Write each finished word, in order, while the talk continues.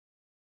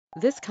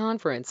This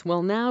conference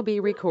will now be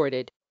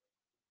recorded.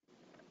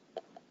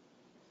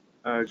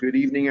 Good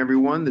evening,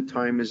 everyone. The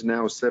time is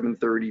now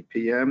 7:30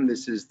 p.m.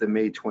 This is the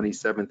May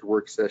 27th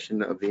work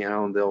session of the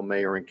Allendale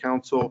Mayor and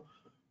Council.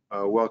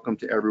 Welcome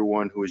to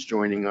everyone who is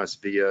joining us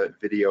via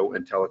video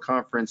and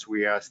teleconference.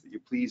 We ask that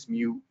you please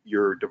mute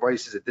your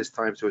devices at this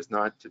time so as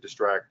not to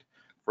distract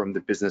from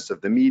the business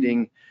of the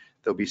meeting.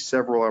 There'll be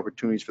several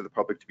opportunities for the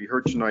public to be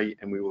heard tonight,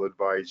 and we will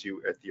advise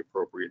you at the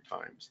appropriate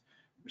times.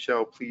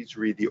 Michelle, please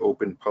read the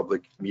Open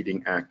Public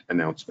Meeting Act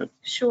announcement.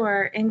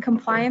 Sure. In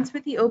compliance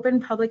with the Open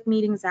Public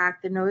Meetings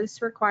Act, the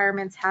notice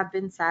requirements have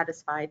been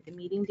satisfied. The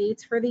meeting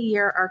dates for the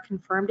year are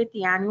confirmed at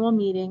the annual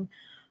meeting,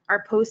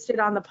 are posted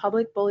on the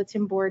public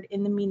bulletin board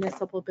in the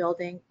municipal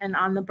building and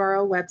on the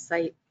borough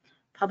website,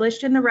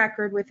 published in the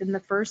record within the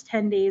first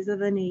 10 days of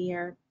the new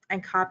year,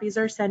 and copies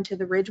are sent to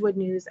the Ridgewood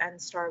News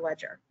and Star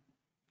Ledger.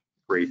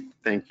 Great,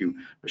 thank you.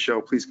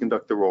 Michelle, please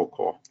conduct the roll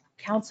call.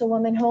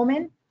 Councilwoman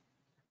Homan?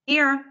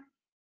 Here.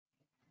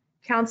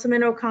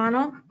 Councilman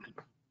O'Connell?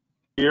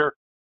 Here.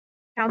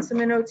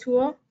 Councilman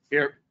O'Toole?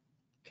 Here.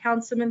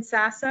 Councilman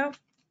Sasso?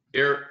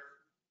 Here.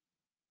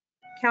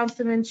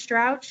 Councilman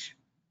Strouch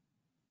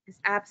is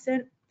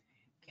absent.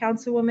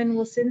 Councilwoman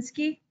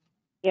Wilsinski?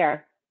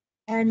 Here.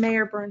 And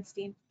Mayor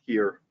Bernstein.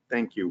 Here,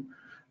 thank you.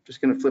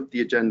 Just going to flip the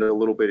agenda a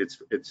little bit.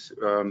 It's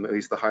at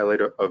least the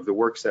highlight of the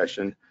work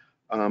session.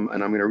 And I'm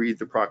going to read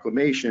the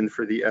proclamation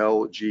for the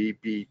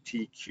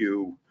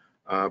LGBTQ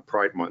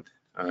Pride Month,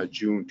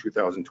 June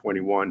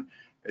 2021,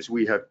 as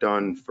we have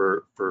done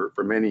for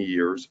many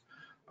years.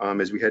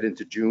 As we head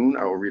into June,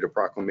 I will read a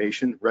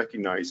proclamation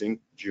recognizing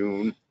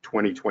June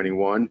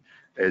 2021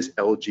 as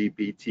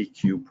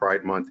LGBTQ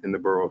Pride Month in the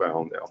borough of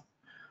Allendale.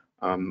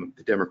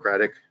 The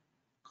Democratic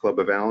Club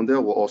of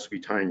Allendale will also be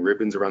tying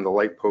ribbons around the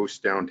light posts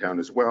downtown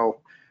as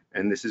well.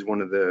 And this is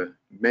one of the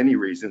many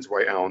reasons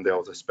why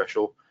Allendale is a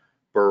special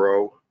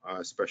borough,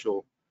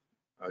 special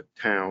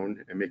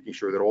town, and making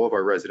sure that all of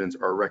our residents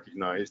are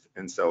recognized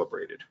and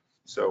celebrated.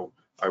 So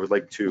I would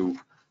like to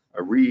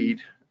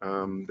read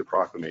the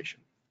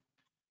proclamation.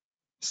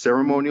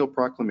 Ceremonial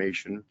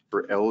proclamation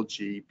for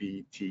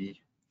LGBTQ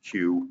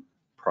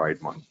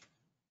Pride Month.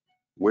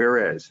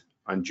 Whereas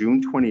on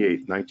June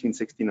 28,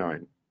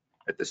 1969,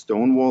 at the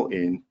Stonewall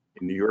Inn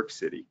in New York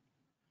City,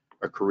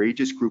 a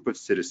courageous group of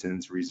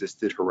citizens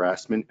resisted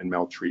harassment and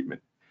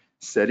maltreatment,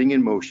 setting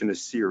in motion a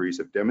series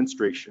of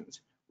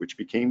demonstrations which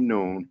became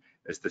known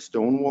as the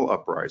Stonewall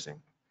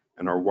Uprising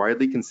and are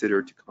widely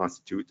considered to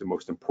constitute the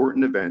most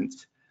important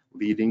events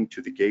leading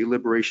to the gay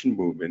liberation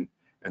movement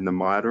and the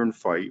modern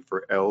fight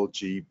for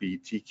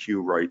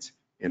LGBTQ rights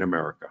in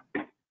America.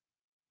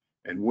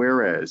 And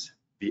whereas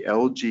the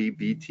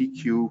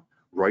LGBTQ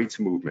rights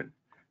movement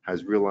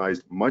has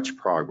realized much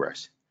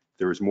progress,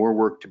 there is more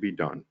work to be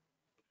done.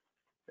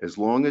 As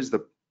long as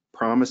the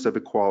promise of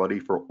equality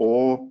for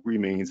all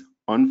remains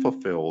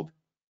unfulfilled,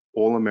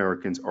 all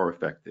Americans are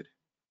affected.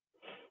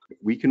 If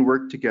we can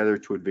work together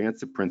to advance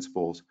the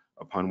principles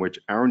upon which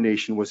our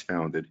nation was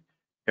founded,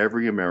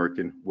 every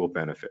American will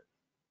benefit.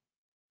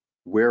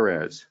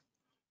 Whereas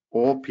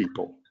all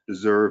people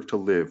deserve to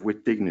live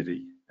with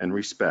dignity and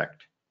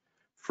respect,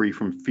 free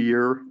from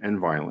fear and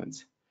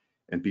violence,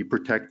 and be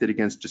protected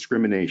against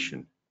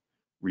discrimination,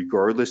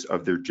 regardless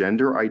of their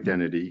gender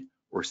identity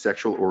or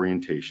sexual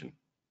orientation.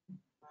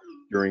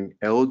 During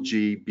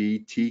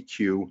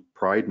LGBTQ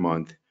Pride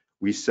Month,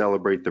 we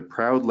celebrate the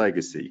proud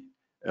legacy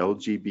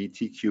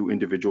LGBTQ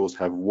individuals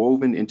have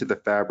woven into the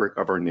fabric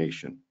of our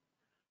nation.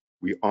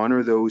 We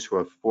honor those who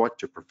have fought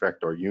to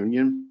perfect our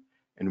union,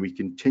 and we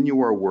continue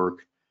our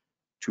work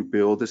to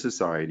build a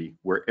society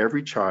where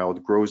every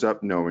child grows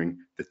up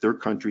knowing that their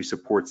country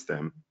supports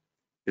them,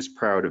 is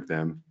proud of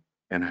them,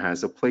 and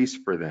has a place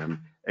for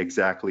them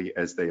exactly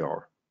as they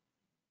are.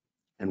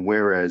 And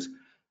whereas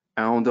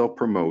Allendale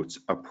promotes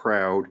a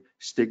proud,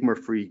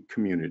 stigma-free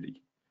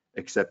community,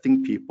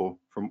 accepting people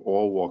from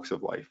all walks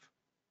of life.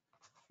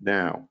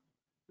 Now,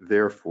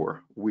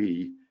 therefore,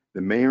 we,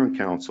 the Mayor and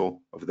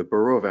Council of the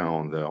Borough of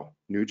Allendale,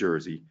 New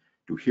Jersey,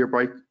 do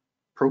hereby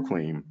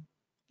proclaim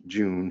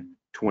June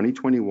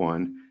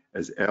 2021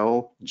 as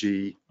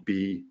LGBTQ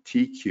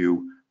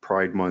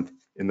Pride Month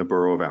in the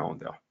Borough of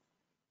Allendale.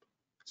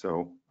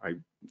 So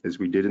as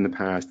we did in the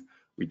past,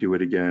 we do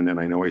it again, and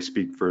I know I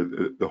speak for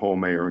the whole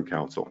Mayor and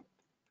Council.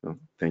 So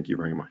thank you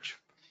very much.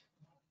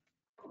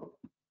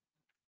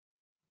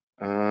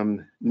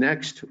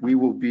 Next, we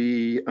will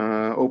be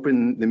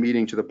open the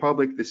meeting to the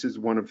public. This is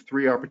one of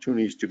 3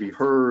 opportunities to be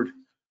heard,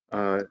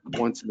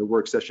 once in the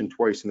work session,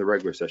 twice in the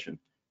regular session.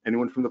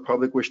 Anyone from the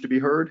public wish to be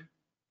heard?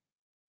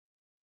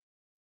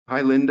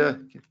 Hi, Linda.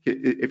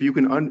 If you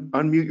can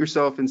unmute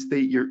yourself and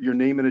state your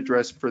name and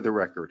address for the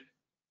record.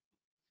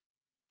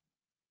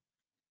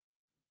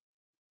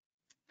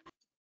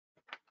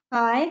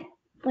 Hi,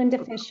 Linda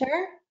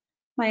Fisher.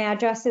 My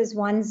address is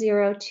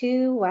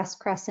 102 West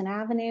Crescent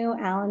Avenue,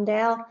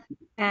 Allendale.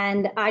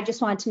 And I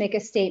just wanted to make a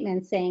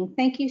statement saying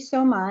thank you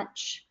so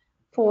much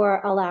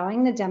for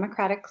allowing the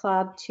Democratic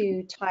Club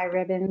to tie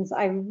ribbons.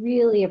 I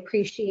really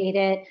appreciate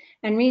it.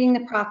 And reading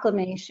the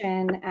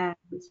proclamation and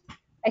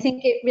I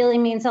think it really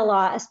means a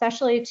lot,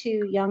 especially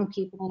to young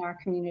people in our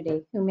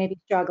community who may be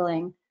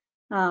struggling.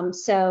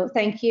 So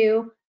thank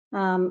you.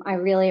 I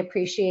really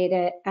appreciate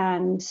it.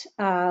 And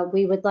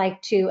we would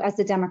like to, as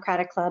the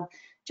Democratic Club,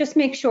 just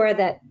make sure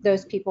that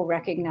those people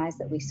recognize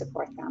that we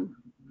support them.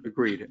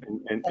 Agreed.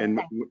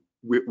 And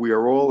we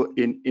are all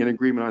in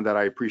agreement on that.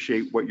 I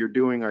appreciate what you're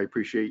doing. I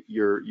appreciate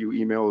you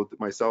emailed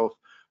myself,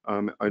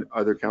 and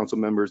other council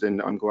members,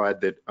 and I'm glad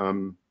that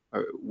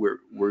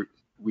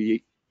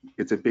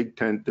it's a big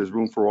tent. There's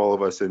room for all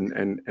of us,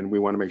 and we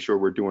want to make sure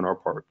we're doing our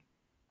part.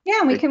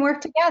 Yeah, we can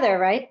work together,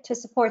 right, to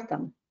support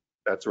them.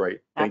 That's right.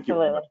 Thank you.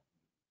 Absolutely.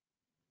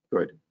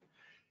 Good.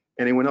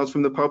 Anyone else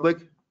from the public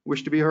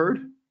wish to be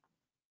heard?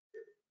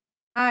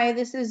 Hi,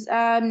 this is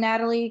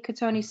Natalie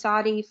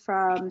Catoni-Sadi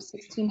from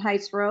 16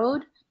 Heights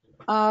Road.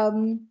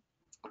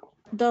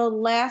 The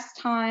last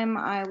time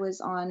I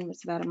was on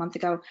was about a month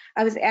ago.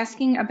 I was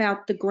asking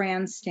about the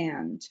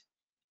grandstand,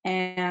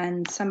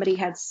 and somebody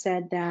had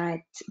said that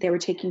they were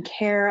taking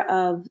care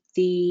of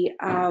the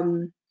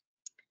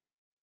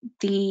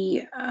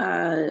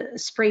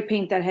spray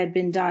paint that had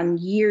been done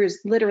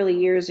literally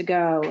years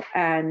ago,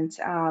 and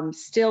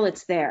still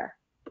it's there.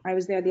 I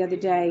was there the other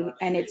day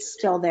and it's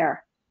still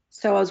there.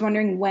 So I was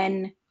wondering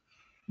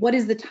what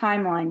is the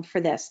timeline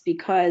for this?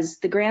 Because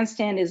the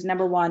grandstand is,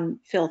 number one,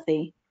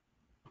 filthy.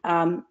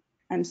 I'm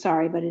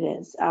sorry, but it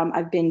is.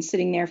 I've been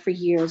sitting there for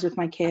years with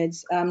my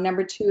kids.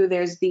 Number two,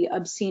 there's the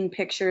obscene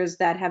pictures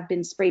that have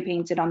been spray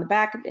painted on the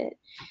back of it.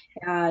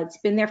 It's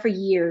been there for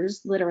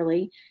years,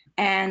 literally.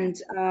 And,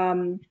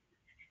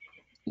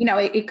 you know,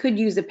 it could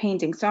use a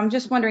painting. So I'm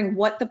just wondering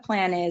what the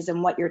plan is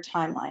and what your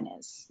timeline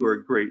is. Sure,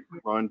 great.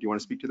 Ron, do you want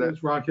to speak to that?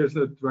 It's Ron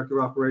Kisner, Director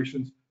of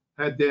Operations.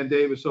 Had Dan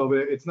Davis over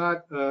there. It's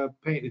not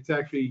paint. It's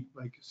actually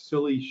like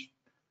silly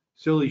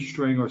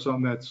string or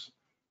something that's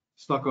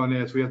stuck on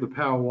there. So we have to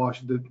power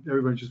wash.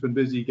 Everybody's just been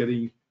busy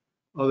getting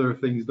other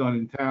things done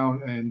in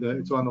town, and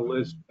it's on the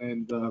list,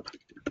 and we'll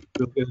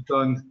get it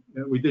done.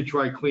 We did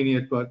try cleaning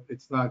it, but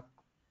it's not.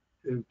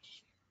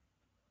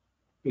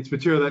 It's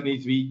material that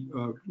needs to be,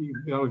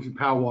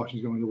 power washing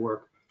is going to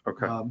work.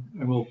 Okay.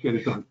 And we'll get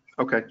it done.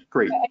 Okay,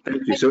 great.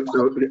 Thank you.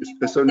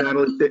 So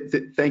Natalie,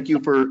 thank you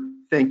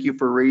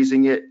for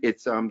raising it.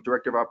 It's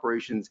Director of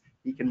Operations.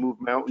 He can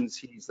move mountains.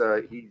 He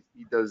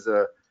does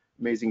an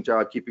amazing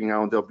job keeping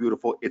Allendale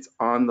beautiful. It's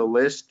on the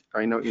list.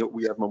 I know,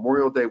 we have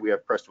Memorial Day, we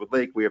have Crestwood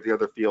Lake, we have the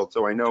other field.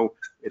 So I know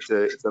it's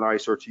an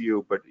eyesore to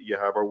you, but you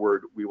have our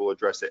word. We will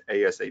address it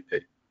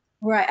ASAP.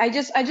 Right. I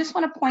just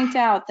want to point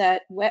out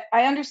that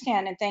I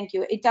understand, and thank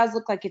you. It does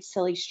look like it's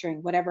silly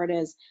string, whatever it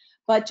is.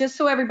 But just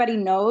so everybody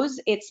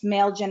knows, it's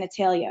male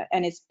genitalia,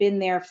 and it's been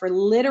there for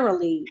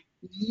literally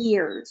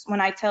years.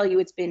 When I tell you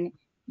it's been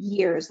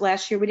years.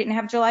 Last year we didn't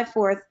have July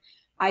 4th.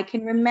 I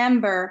can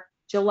remember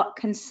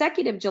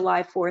consecutive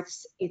July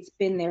 4ths. It's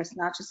been there. It's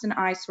not just an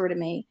eyesore to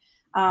me.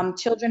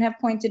 Children have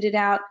pointed it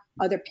out.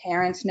 Other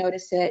parents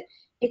notice it.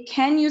 It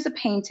can use a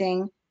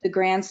painting. The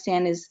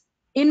grandstand is,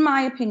 in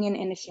my opinion,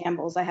 in a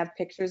shambles. I have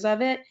pictures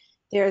of it.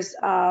 There's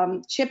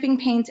chipping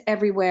paint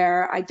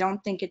everywhere. I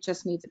don't think it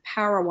just needs a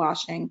power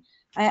washing.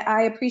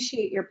 I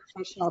appreciate your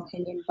professional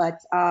opinion, but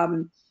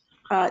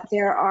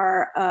there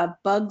are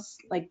bugs,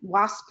 like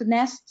wasp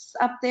nests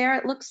up there,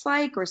 it looks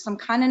like, or some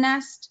kind of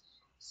nest.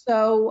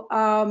 So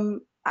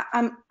I'm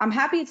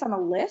happy it's on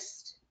a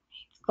list,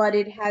 but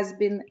it has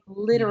been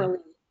literally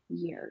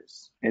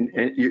years. And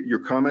your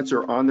comments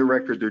are on the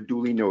record. They're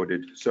duly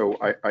noted. So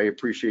I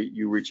appreciate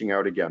you reaching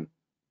out again.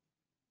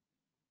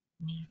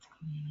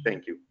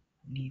 Thank you.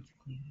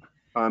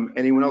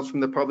 Anyone else from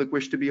the public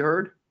wish to be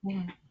heard?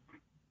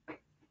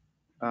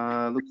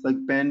 Looks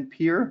like Ben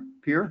Peer.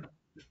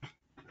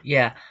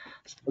 Yeah.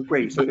 Oh,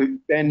 great. So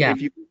Ben, Yeah.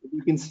 if you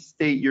can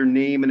state your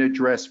name and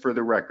address for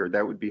the record,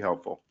 that would be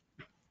helpful.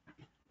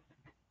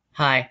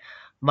 Hi,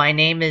 my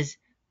name is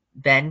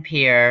Ben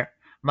Peer.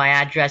 My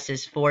address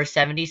is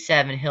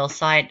 477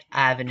 Hillside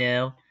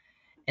Avenue,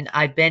 and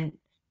I've been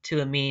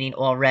to a meeting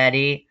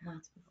already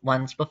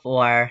once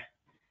before,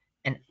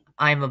 and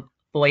I'm a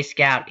Boy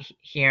Scout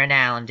here in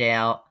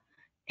Allendale,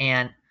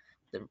 and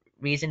the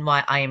reason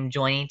why I am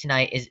joining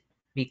tonight is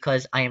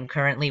because I am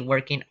currently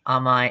working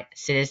on my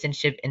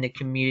citizenship in the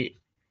community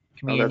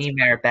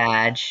merit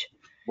badge,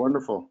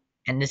 Wonderful.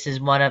 and this is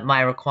one of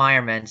my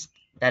requirements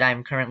that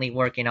I'm currently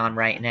working on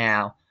right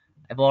now.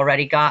 I'm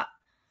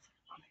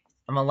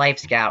a Life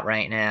Scout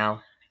right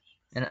now,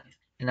 and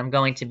I'm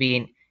going to be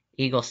an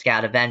Eagle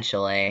Scout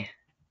eventually.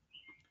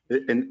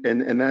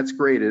 And that's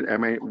great. I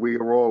mean,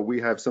 we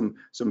have some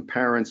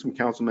parents, some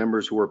council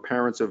members who are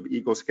parents of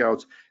Eagle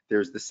Scouts.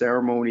 There's the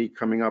ceremony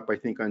coming up, I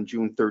think, on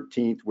June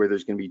 13th, where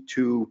there's going to be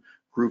 2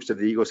 groups of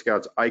the Eagle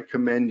Scouts. I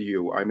commend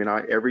you. I mean,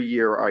 every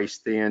year I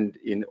stand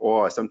in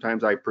awe.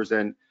 Sometimes I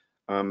present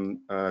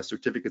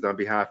certificates on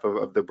behalf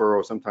of the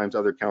borough. Sometimes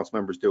other council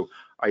members do.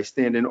 I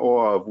stand in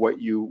awe of what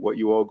you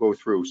all go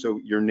through. So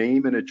your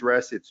name and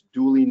address, it's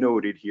duly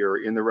noted here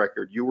in the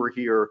record. You were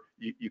here.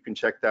 You can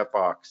check that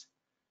box.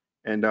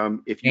 And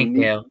if you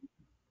need,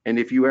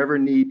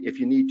 if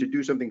you need to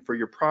do something for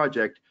your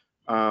project,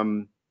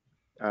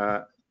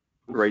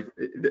 right?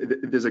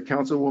 There's a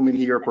councilwoman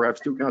here, perhaps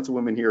two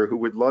councilwomen here, who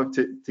would love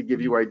to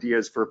give you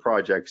ideas for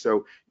projects.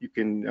 So you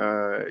can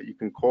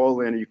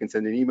call in, or you can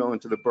send an email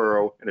into the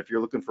borough, and if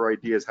you're looking for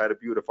ideas how to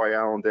beautify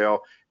Allendale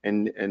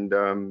and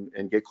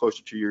get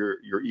closer to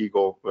your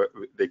eagle,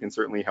 they can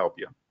certainly help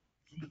you.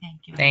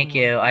 Thank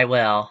you. I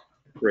will.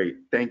 Great,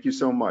 thank you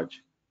so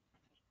much.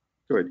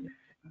 Good.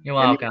 You're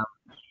welcome.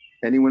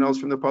 Anyone else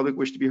from the public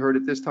wish to be heard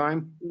at this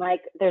time?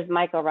 There's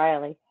Mike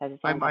O'Reilly. Has his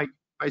Hi, hand up. Mike.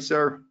 Hi,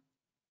 sir.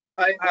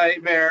 Hi,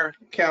 Mayor,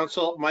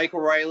 Council, Mike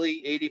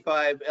O'Reilly,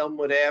 85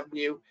 Elmwood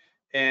Avenue.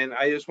 And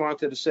I just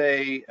wanted to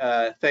say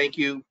thank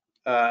you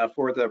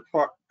for the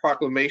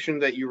proclamation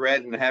that you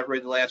read and have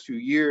read the last few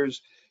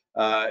years.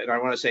 And I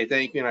want to say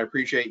thank you, and I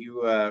appreciate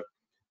you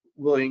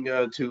willing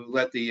to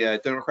let the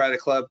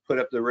Democratic Club put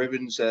up the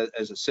ribbons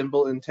as a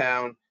symbol in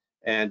town.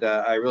 And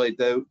I really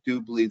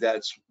do believe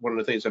that's one of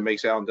the things that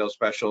makes Allendale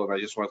special. And I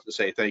just wanted to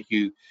say thank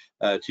you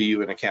to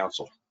you and the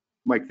council.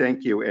 Mike,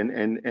 thank you,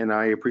 and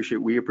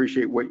we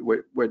appreciate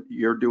what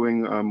you're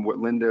doing, what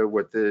Linda,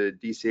 what the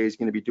DCA is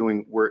going to be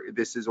doing.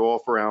 This is all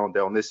for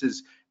Allendale, and this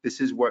is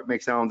what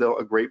makes Allendale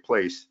a great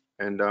place.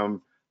 And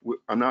I'm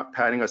not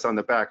patting us on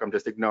the back. I'm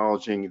just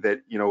acknowledging that,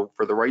 you know,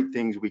 for the right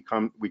things we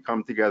come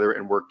together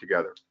and work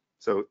together.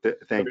 So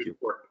thank you.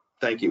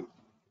 Thank you.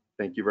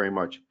 Thank you very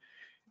much.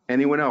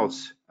 Anyone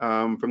else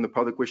from the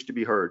public wish to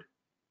be heard?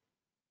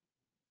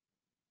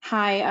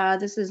 Hi,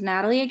 this is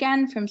Natalie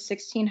again from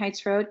 16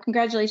 Heights Road.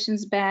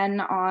 Congratulations, Ben,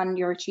 on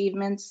your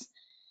achievements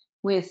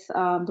with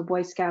the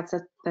Boy Scouts.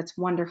 That's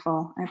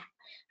wonderful.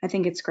 I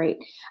think it's great.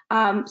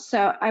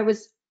 So I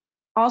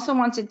also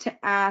wanted to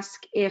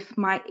ask if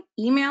my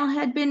email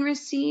had been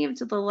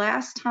received. The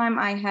last time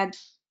I had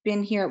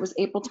been here, it was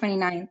April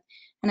 29th,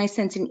 and I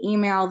sent an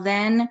email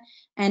then,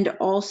 and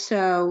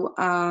also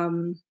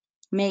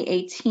May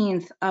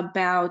 18th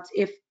about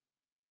if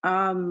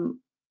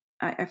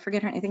I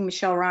forget her, I think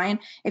Michelle Ryan,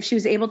 if she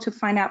was able to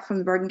find out from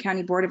the Bergen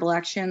County Board of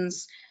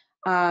Elections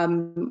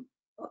who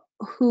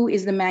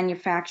is the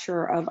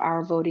manufacturer of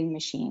our voting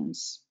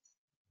machines.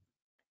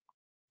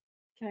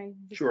 Okay.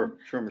 Sure,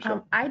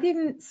 Michelle. I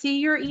didn't see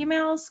your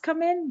emails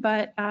come in,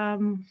 but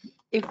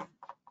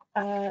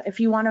if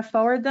you want to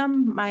forward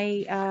them,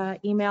 my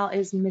email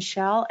is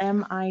Michelle,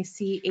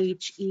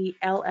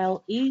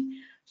 MICHELLE,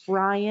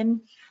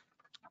 Ryan,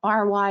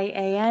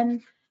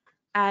 RYAN,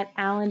 at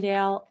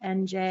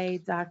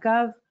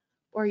allendale.nj.gov,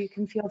 or you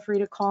can feel free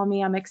to call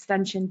me. I'm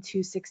extension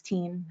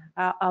 216.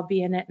 I'll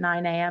be in at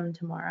 9 a.m.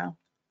 tomorrow.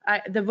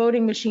 The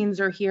voting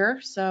machines are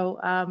here, so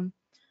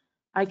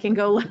I can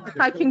go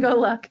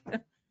look.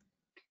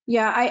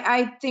 Yeah,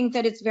 I think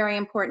that it's very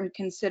important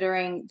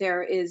considering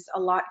there is a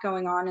lot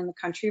going on in the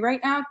country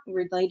right now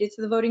related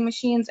to the voting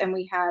machines, and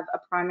we have a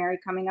primary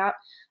coming up.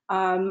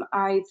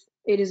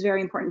 It is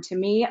very important to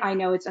me. I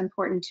know it's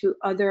important to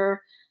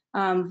other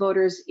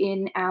voters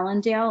in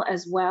Allendale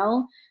as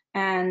well.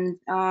 And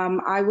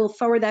I will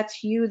forward that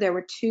to you. There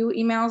were 2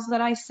 emails that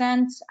I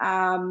sent.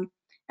 And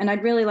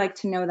I'd really like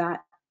to know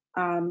that,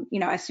 you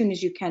know, as soon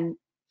as you can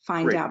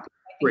find Great. out.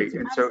 Great.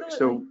 And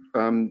so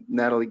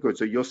Natalie, good.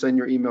 So you'll send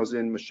your emails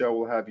in. Michelle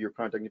will have your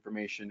contact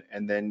information.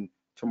 And then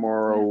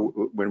tomorrow,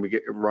 when we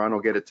get, Ron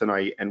will get it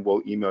tonight, and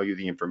we'll email you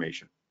the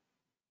information.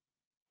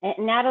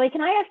 Natalie,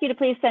 can I ask you to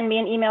please send me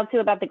an email too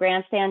about the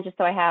grandstand, just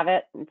so I have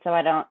it, and so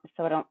it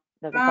doesn't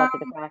fall through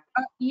the cracks?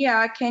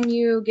 Yeah, can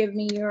you give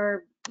me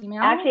your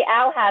email? Actually,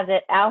 Al has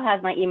it. Al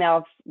has my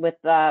emails with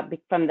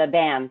from the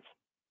bands.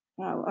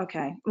 Oh,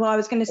 okay. Well, I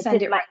was going to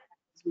send it right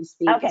as we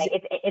speak. Okay,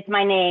 it's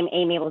my name,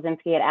 Amy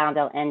Blazinski at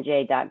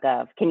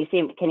allendale.nj.gov. Can you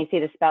see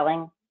the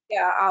spelling?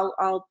 Yeah,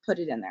 I'll put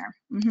it in there.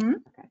 Mm-hmm.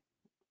 Okay.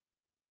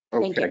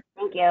 Thank you.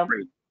 Thank you.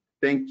 Great.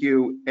 Thank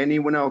you.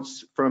 Anyone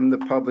else from the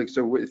public?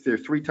 So if there are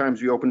 3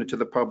 times we open it to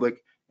the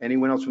public,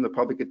 anyone else from the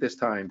public at this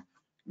time?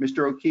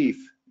 Mr.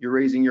 O'Keefe, you're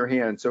raising your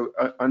hand. So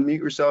unmute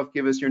yourself,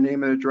 give us your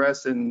name and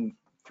address, and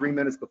 3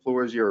 minutes, the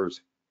floor is yours.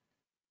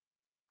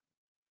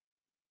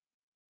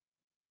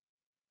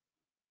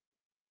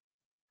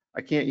 I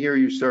can't hear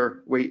you,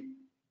 sir. Wait,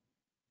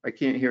 I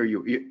can't hear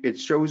you. It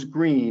shows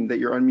green that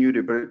you're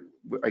unmuted, but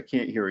I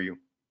can't hear you.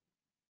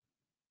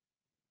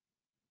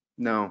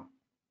 No.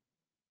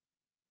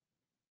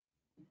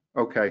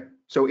 Okay,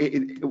 so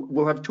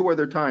we'll have 2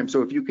 other times.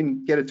 So if you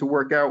can get it to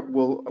work out,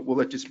 we'll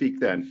let you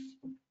speak then.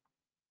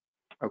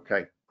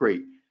 Okay,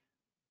 great.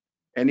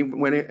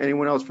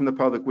 Anyone else from the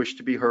public wish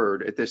to be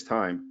heard at this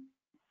time?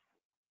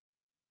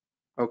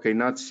 Okay,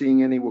 not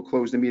seeing any. We'll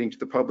close the meeting to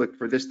the public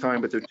for this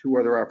time, but there are 2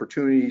 other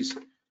opportunities.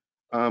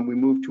 We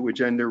move to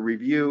agenda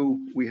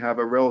review. We have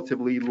a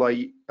relatively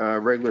light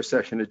regular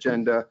session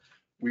agenda.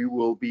 We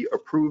will be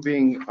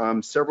approving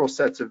several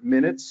sets of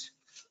minutes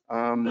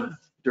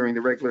during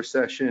the regular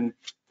session,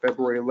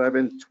 February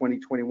 11th,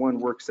 2021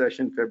 work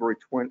session, February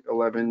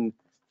 11,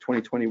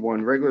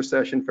 2021 regular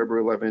session,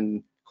 February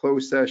 11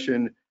 closed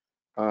session,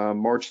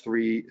 March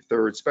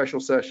 3rd special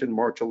session,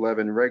 March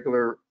 11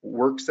 regular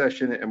work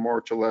session, and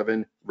March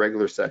 11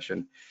 regular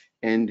session.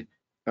 And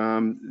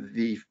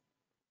the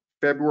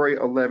February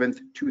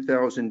 11th,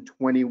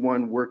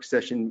 2021 work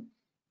session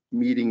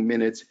meeting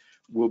minutes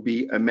will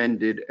be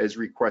amended as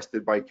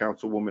requested by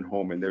Councilwoman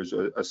Holman. There's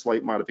a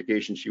slight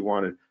modification she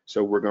wanted,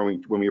 so we're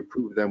going, when we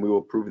approve them, we will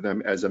approve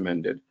them as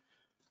amended.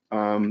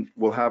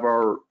 We'll have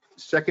our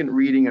second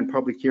reading and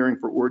public hearing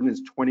for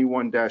ordinance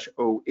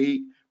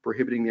 21-08,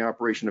 prohibiting the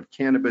operation of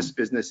cannabis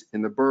business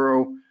in the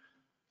borough.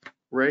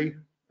 Ray,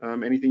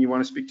 anything you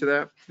want to speak to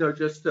that? No,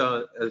 just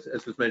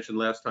as was mentioned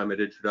last time at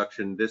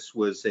introduction, this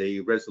was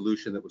a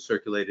resolution that was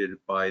circulated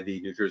by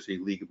the New Jersey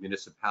League of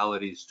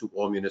Municipalities to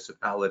all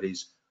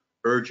municipalities,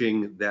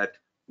 urging that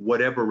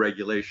whatever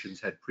regulations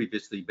had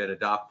previously been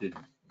adopted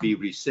be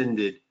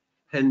rescinded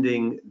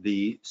pending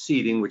the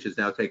seating, which has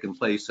now taken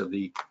place, of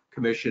the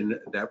commission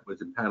that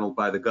was impaneled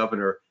by the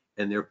governor,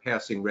 and they're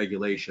passing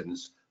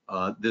regulations.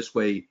 This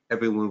way,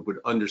 everyone would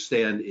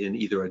understand in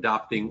either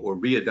adopting or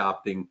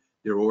re-adopting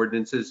their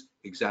ordinances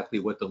exactly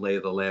what the lay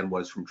of the land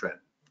was from Trenton.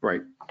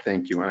 Right,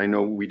 thank you. And I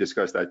know we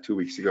discussed that 2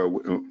 weeks ago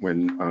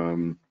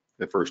when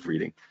the first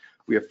reading.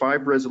 We have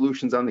 5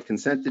 resolutions on the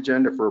consent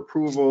agenda for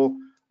approval.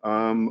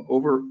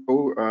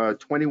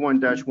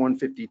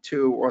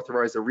 21-152,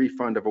 authorize a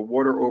refund of a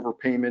water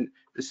overpayment.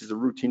 This is a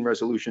routine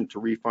resolution to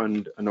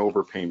refund an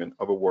overpayment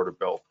of a water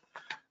bill.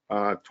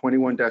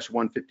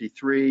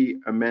 21-153,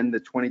 amend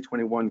the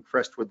 2021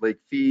 Crestwood Lake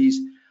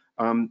fees.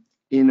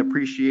 In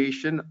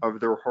appreciation of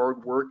their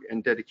hard work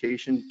and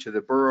dedication to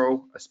the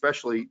borough,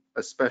 especially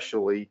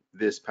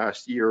this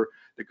past year,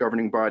 the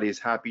governing body is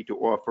happy to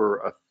offer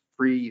a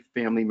free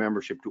family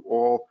membership to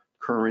all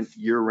current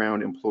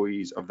year-round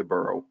employees of the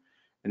borough.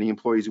 Any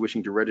employees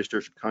wishing to register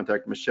should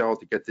contact Michelle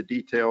to get the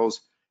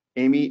details.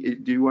 Amy,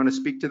 do you want to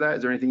speak to that?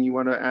 Is there anything you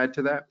want to add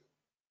to that?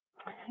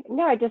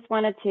 No, I just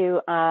wanted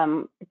to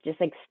just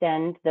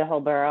extend the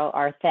whole borough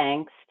our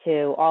thanks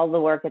to all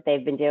the work that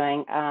they've been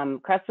doing.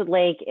 Crestwood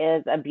Lake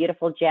is a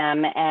beautiful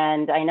gem,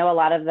 and I know a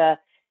lot of the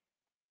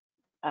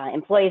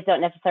employees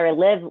don't necessarily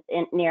live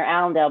near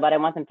Allendale, but I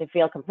want them to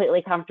feel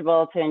completely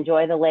comfortable to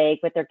enjoy the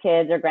lake with their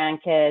kids or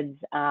grandkids,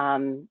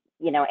 anytime,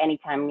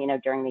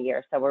 during the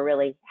year. So we're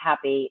really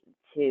happy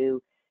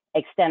to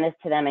extend this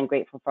to them and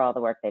grateful for all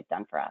the work they've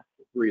done for us.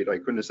 Agreed. I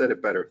couldn't have said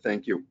it better.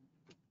 Thank you.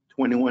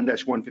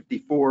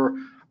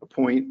 21-154,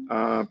 appoint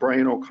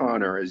Brian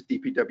O'Connor as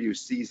DPW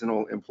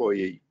seasonal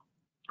employee.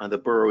 The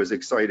borough is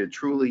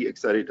truly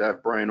excited to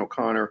have Brian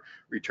O'Connor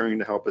returning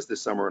to help us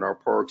this summer in our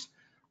parks.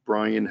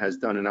 Brian has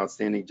done an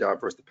outstanding job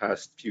for us the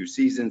past few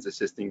seasons,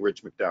 assisting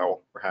Rich McDowell.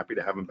 We're happy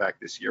to have him back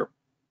this year.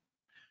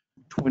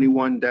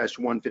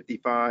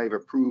 21-155,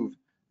 approve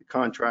the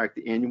contract,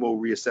 the annual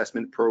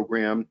reassessment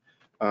program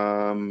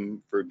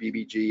for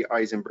BBG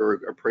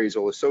Eisenberg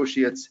Appraisal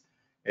Associates.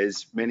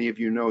 As many of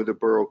you know, the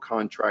borough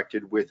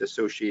contracted with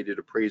Associated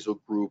Appraisal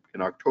Group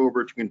in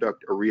October to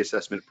conduct a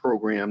reassessment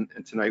program,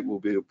 and tonight we'll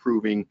be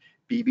approving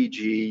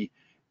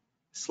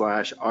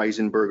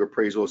BBG/Eisenberg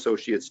Appraisal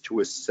Associates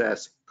to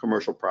assess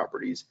commercial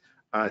properties.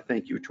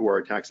 Thank you to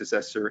our tax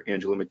assessor,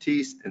 Angela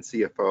Matisse, and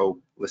CFO,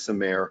 Lissa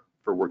Mayer,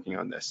 for working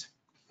on this.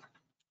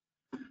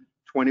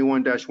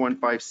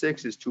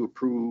 21-156 is to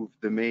approve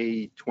the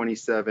May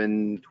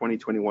 27,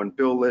 2021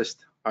 bill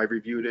list. I've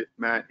reviewed it.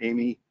 Matt,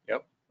 Amy?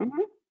 Yep.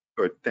 Mm-hmm.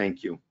 Good,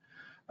 thank you.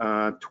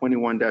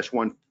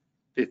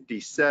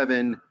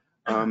 21-157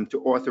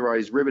 to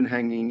authorize ribbon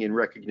hanging in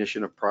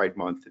recognition of Pride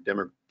Month,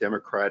 the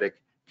Democratic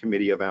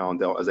Committee of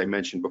Allendale. As I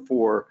mentioned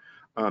before,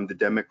 the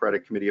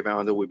Democratic Committee of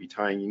Allendale will be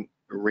tying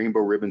rainbow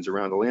ribbons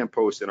around the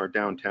lampposts in our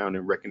downtown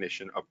in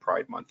recognition of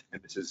Pride Month.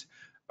 And this is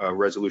a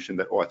resolution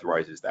that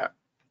authorizes that.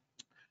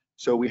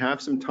 So we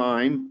have some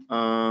time,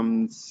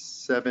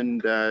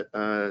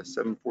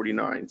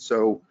 7:49.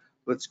 So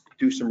let's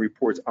do some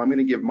reports. I'm going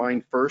to give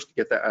mine first to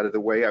get that out of the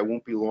way. I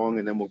won't be long,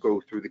 and then we'll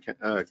go through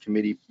the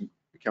committee,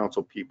 the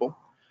council people.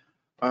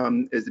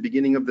 As the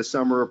beginning of the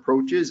summer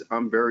approaches,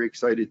 I'm very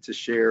excited to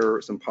share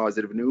some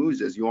positive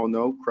news. As you all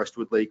know,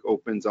 Crestwood Lake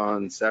opens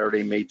on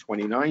Saturday, May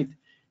 29th.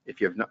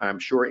 If you have not, I'm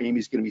sure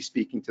Amy's going to be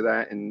speaking to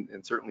that,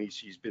 and certainly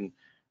she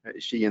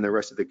and the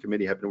rest of the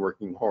committee have been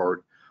working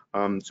hard.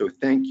 So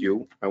thank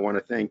you. I want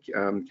to thank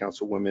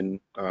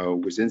Councilwoman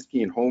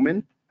Wazinski and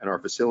Holman and our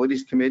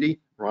facilities committee,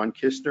 Ron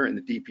Kistner and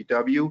the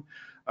DPW,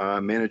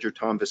 Manager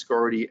Tom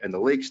Viscardi and the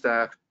Lake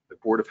staff, the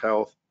Board of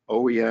Health,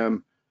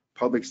 OEM,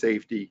 Public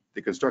Safety,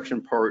 the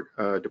Construction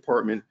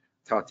Department,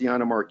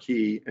 Tatiana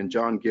Marquis and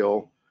John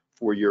Gill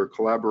for your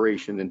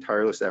collaboration and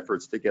tireless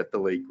efforts to get the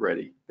lake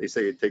ready. They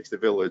say it takes the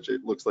village.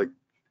 It looks like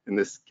in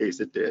this case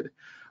it did.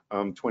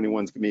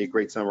 21's gonna be a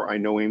great summer. I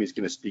know Amy's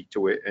gonna speak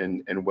to it,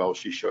 and well,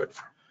 she should.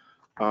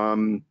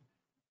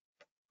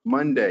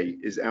 Monday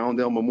is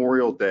Allendale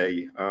Memorial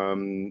Day.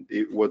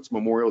 What's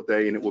Memorial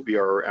Day, and it will be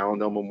our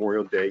Allendale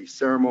Memorial Day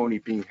ceremony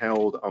being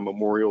held on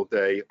Memorial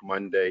Day,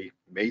 Monday,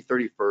 May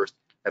 31st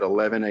at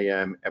 11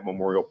 a.m. at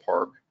Memorial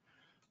Park.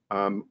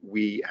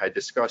 We had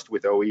discussed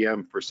with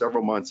OEM for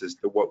several months as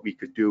to what we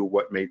could do,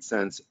 what made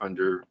sense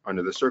under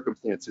the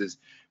circumstances.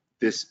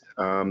 This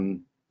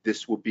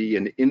will be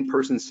an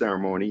in-person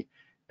ceremony,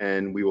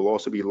 and we will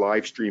also be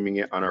live streaming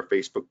it on our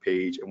Facebook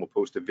page, and we'll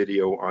post a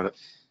video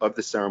of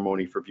the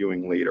ceremony for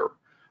viewing later.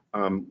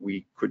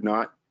 We could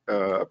not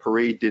a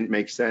parade didn't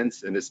make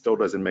sense, and it still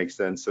doesn't make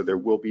sense. So there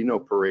will be no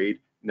parade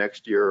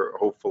next year,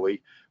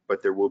 hopefully,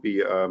 but there will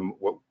be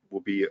what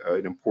will be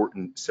an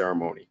important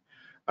ceremony.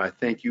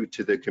 Thank you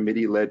to the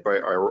committee led by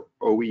our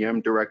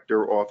OEM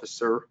Director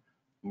Officer,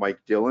 Mike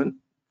Dillon,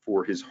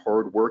 for his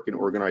hard work in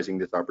organizing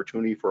this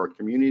opportunity for our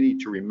community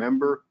to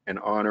remember and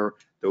honor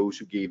those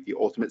who gave the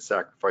ultimate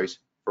sacrifice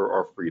for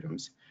our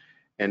freedoms.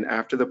 And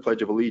after the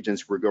Pledge of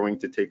Allegiance, we're going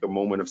to take a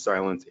moment of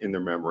silence in their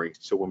memory.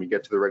 So when we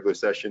get to the regular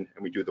session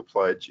and we do the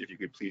pledge, if you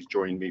could please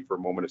join me for a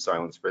moment of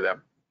silence for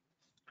them.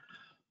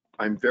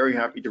 I'm very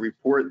happy to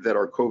report that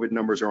our COVID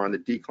numbers are on the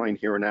decline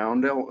here in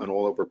Allendale and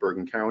all over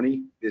Bergen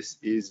County. This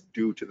is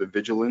due to the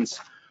vigilance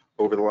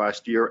over the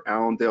last year.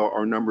 Allendale,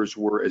 our numbers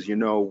were, as you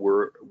know,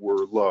 were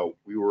low.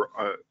 We were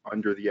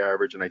under the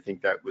average, and I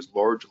think that was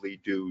largely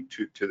due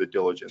to the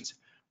diligence.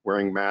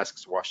 Wearing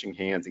masks, washing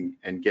hands,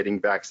 and getting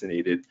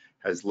vaccinated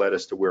has led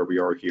us to where we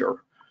are here.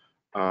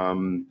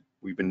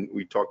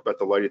 We talked about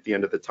the light at the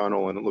end of the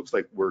tunnel, and it looks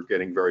like we're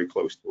getting very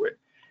close to it.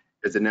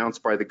 As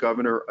announced by the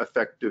governor,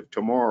 effective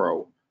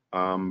tomorrow,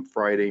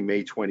 Friday,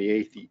 May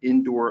 28th, the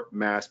indoor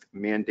mask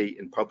mandate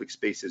in public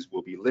spaces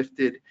will be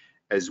lifted,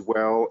 as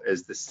well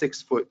as the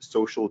 6-foot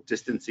social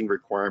distancing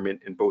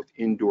requirement in both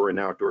indoor and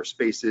outdoor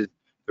spaces,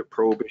 the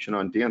prohibition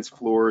on dance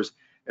floors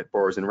at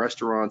bars and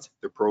restaurants,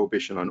 the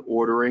prohibition on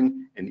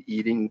ordering and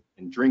eating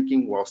and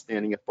drinking while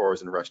standing at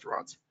bars and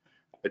restaurants.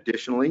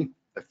 Additionally,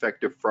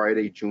 effective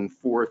Friday, June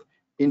 4th,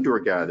 indoor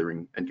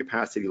gathering and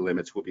capacity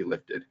limits will be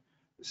lifted.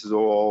 This is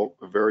all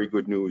very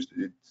good news.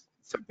 It's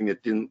something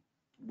that we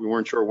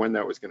weren't sure when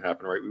that was going to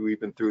happen, right? We've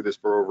been through this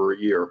for over a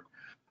year.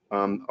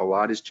 A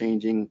lot is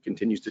changing,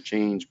 continues to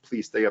change.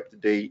 Please stay up to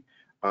date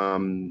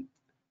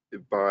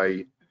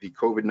by the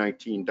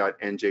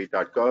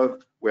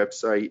covid19.nj.gov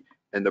website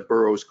and the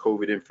borough's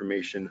COVID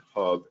information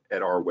hub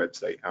at our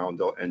website,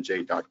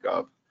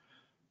 allendalenj.gov.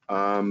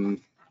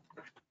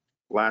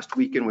 Last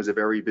weekend was a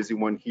very busy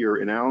one here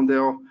in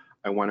Allendale.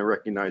 I want to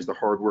recognize the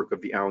hard work of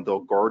the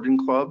Allendale Garden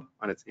Club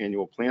on its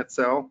annual plant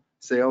sale.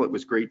 It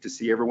was great to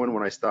see everyone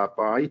when I stopped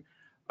by.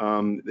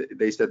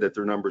 They said that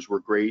their numbers were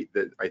great,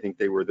 that I think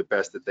they were the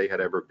best that they had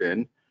ever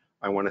been.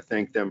 I want to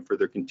thank them for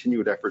their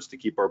continued efforts to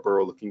keep our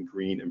borough looking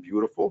green and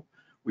beautiful.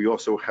 We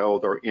also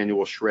held our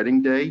annual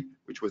shredding day,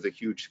 which was a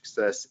huge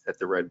success at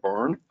the Red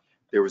Barn.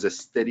 There was a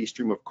steady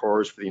stream of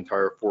cars for the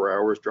entire 4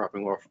 hours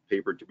dropping off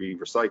paper to be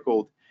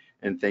recycled.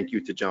 And thank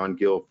you to John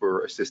Gill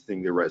for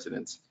assisting the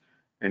residents.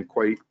 And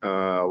quite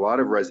a lot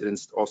of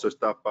residents also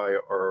stopped by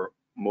our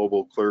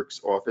mobile clerk's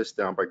office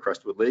down by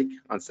Crestwood Lake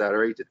on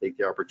Saturday to take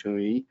the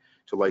opportunity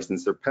to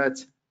license their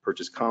pets,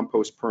 purchase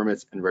compost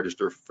permits, and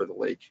register for the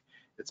lake.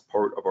 It's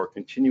part of our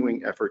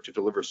continuing effort to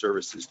deliver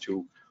services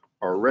to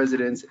our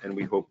residents, and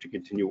we hope to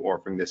continue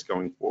offering this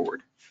going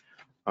forward.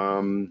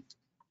 And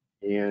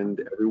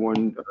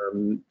everyone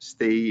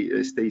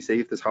stay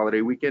safe this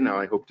holiday weekend.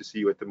 I hope to see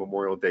you at the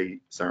Memorial Day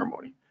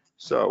ceremony.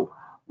 So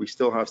we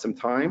still have some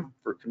time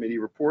for committee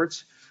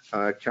reports.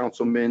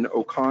 Councilman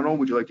O'Connell,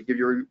 would you like to give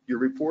your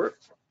report?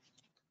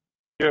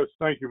 Yes,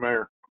 thank you,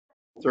 Mayor.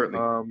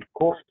 Certainly.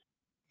 Cool.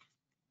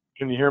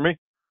 Can you hear me?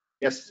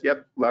 Yes,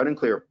 yep, loud and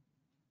clear.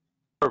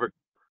 Perfect.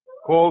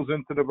 Calls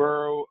into the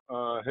borough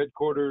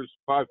headquarters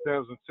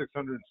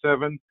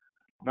 5,607,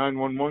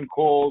 911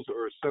 calls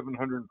are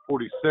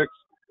 746,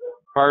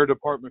 fire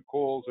department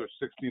calls are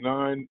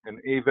 69, and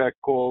AVAC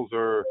calls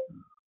are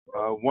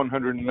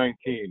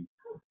 119.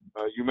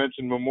 You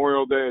mentioned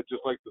Memorial Day. I'd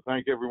just like to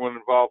thank everyone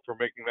involved for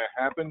making that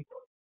happen.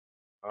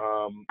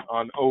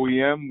 On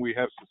OEM, we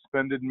have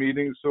suspended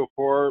meetings so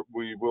far.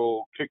 We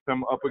will kick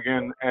them up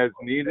again as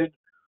needed,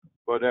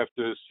 but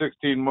after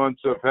 16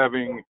 months of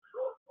having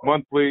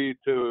monthly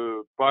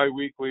to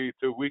bi-weekly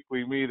to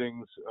weekly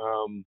meetings,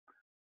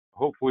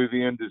 hopefully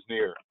the end is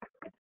near.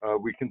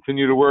 We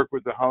continue to work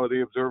with the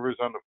holiday observers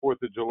on the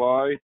 4th of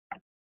July,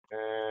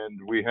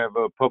 and we have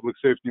a public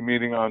safety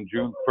meeting on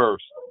June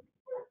 1st.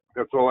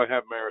 That's all I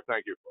have, Mayor.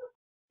 Thank you.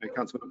 Hey,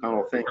 Councilman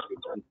O'Connell, thank you.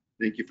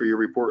 Thank you for your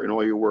report and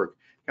all your work.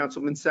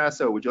 Councilman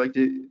Sasso, would you like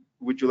to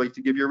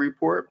give your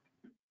report?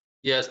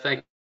 Yes,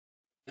 thank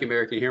you,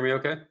 Mayor. Can you hear me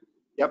okay?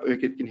 Yep, I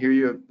can hear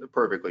you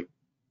perfectly.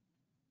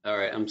 All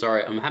right, I'm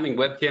sorry. I'm having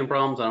webcam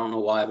problems. I don't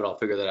know why, but I'll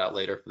figure that out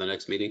later for the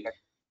next meeting.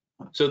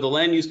 So the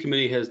Land Use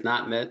Committee has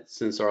not met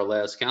since our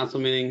last council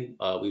meeting.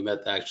 We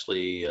met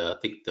actually, I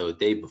think the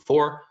day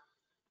before,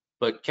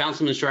 but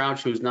Councilman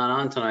Strouch, who's not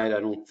on tonight, I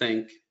don't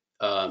think,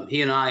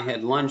 he and I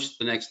had lunch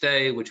the next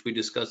day, which we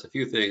discussed a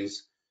few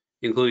things,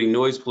 including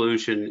noise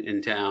pollution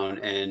in town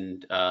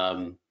and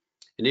an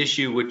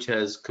issue which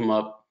has come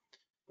up,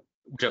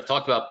 which I've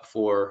talked about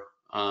before,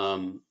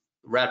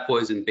 rat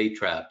poison bait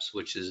traps,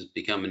 which has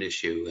become an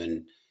issue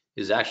and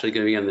is actually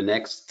going to be on the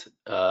next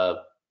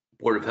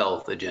Board of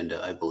Health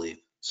agenda, I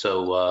believe.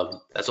 So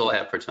that's all I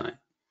have for tonight.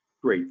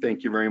 Great,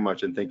 thank you very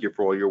much, and thank you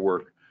for all your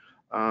work.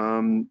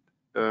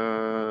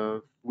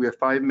 We have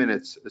 5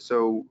 minutes,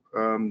 so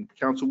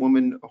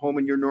Councilwoman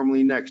Holman, you're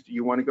normally next. Do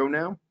you want to go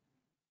now?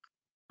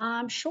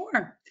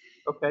 Sure.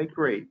 Okay,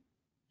 great.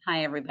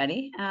 Hi,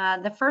 everybody.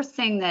 The first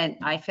thing that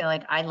I feel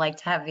like I'd like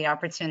to have the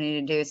opportunity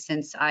to do,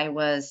 since I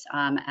was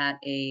at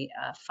a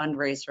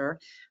fundraiser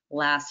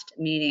last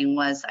meeting,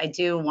 was I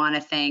do want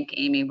to thank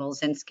Amy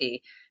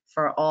Bolzinski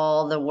for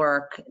all the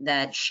work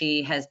that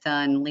she has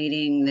done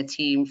leading the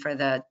team for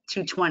the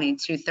 220,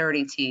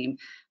 230 team.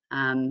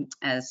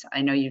 As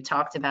I know you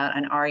talked about,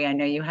 and Ari, I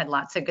know you had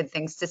lots of good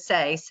things to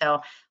say, so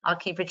I'll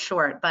keep it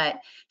short, but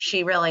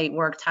she really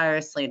worked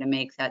tirelessly to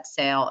make that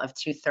sale of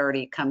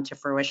 230 come to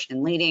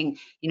fruition, leading,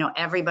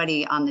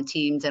 everybody on the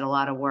team did a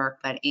lot of work,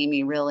 but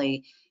Amy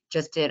really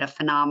just did a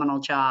phenomenal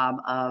job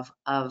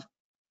of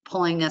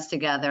pulling us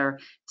together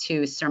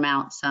to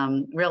surmount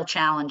some real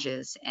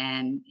challenges.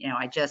 And,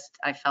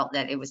 I felt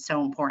that it was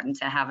so important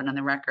to have it on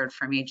the record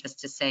for me just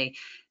to say,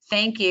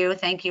 thank you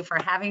for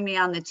having me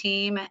on the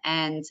team.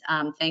 And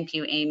thank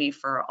you, Amy,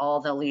 for all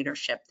the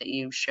leadership that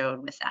you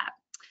showed with that.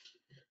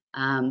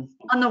 On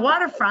the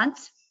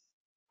waterfront,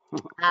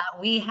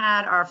 we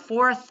had our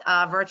fourth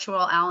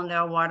virtual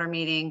Allendale water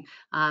meeting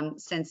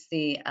since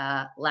the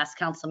last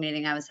council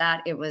meeting I was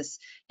at. It was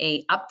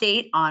a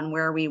update on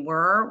where we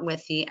were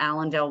with the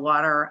Allendale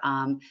water,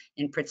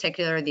 in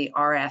particular the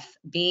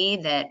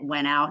RFB that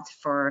went out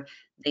for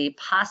the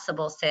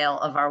possible sale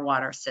of our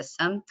water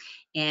system.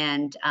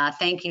 And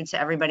thank you to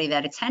everybody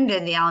that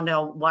attended the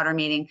Allendale water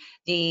meeting.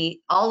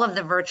 All of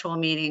the virtual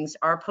meetings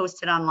are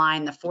posted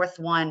online. The fourth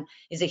one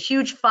is a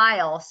huge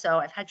file, so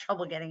I've had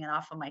trouble getting it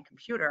off of my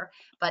computer,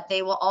 but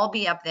they will all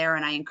be up there.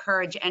 And I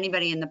encourage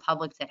anybody in the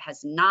public that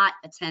has not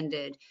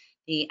attended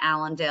the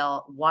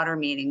Allendale water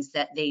meetings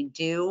that they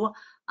do.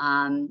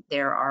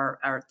 There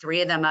are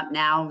 3 of them up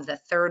now. The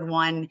third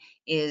one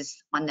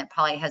is one that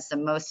probably has the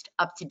most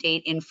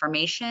up-to-date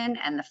information,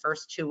 and the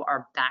first 2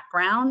 are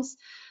backgrounds.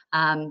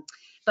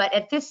 But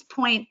at this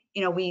point,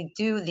 we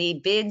do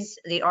the bids,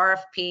 the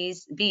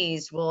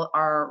RFPs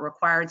are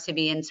required to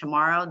be in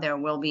tomorrow. There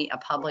will be a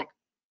public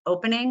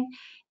opening.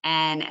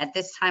 And at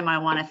this time, I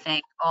want to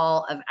thank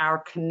all of our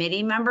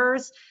committee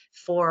members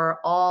for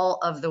all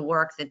of the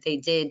work that they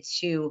did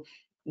to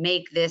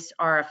make this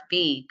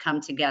RFB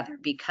come together.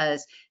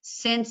 Because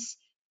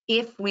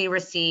if we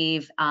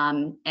receive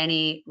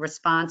any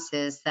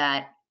responses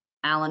that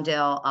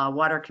Allendale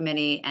Water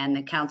Committee and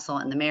the council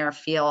and the mayor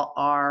feel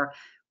are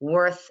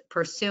worth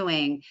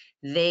pursuing,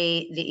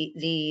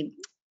 the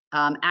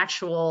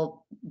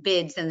actual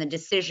bids and the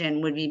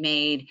decision would be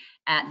made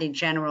at the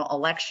general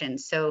election.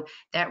 So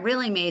that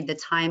really made the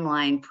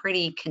timeline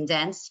pretty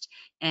condensed,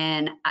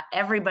 and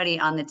everybody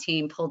on the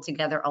team pulled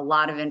together a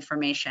lot of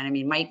information. I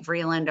mean, Mike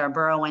Vreeland, our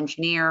borough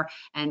engineer,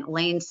 and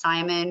Lane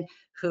Simon,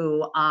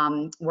 who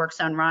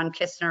works on Ron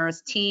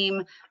Kistner's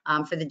team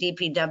for the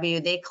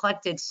DPW, they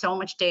collected so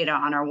much data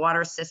on our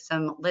water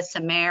system.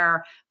 Lissa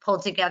Mayer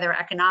pulled together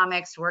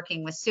economics,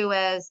 working with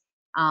Suez.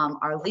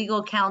 Our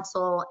legal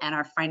counsel and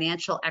our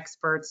financial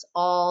experts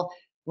all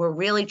were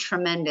really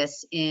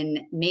tremendous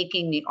in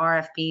making the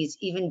RFPs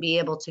even be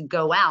able to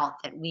go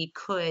out, that we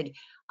could,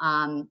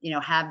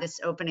 have this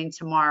opening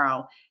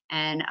tomorrow.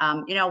 And,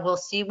 we'll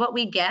see what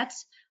we get.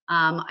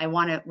 I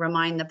want to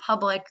remind the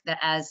public that,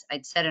 as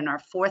I'd said in our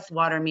fourth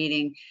water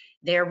meeting,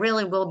 there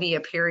really will be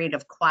a period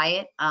of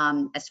quiet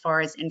as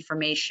far as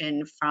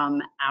information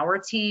from our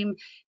team,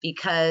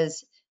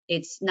 because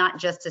it's not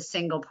just a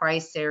single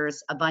price.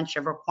 There's a bunch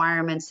of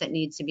requirements that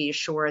need to be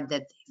assured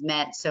that they've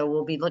met. So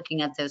we'll be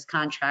looking at those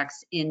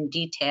contracts in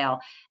detail.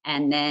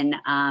 And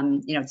then,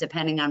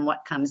 depending on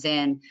what comes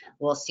in,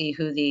 we'll see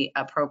who the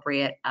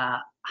appropriate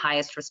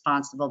highest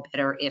responsible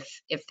bidder,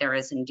 if there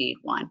is indeed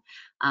one.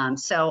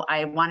 So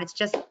I wanted to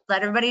just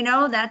let everybody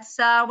know that's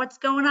what's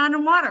going on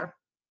in water.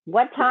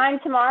 What time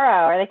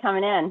tomorrow are they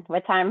coming in?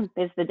 What time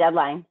is the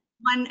deadline?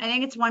 I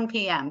think it's 1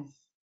 p.m.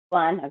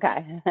 1,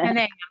 okay. 10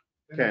 a.m.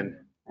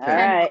 10. All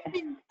right.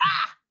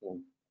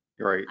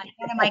 You're right. I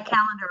had my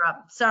calendar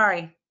up.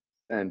 Sorry.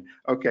 And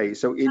okay,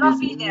 so I'll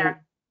be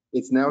there.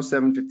 It's now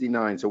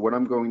 7:59. So what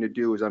I'm going to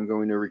do is I'm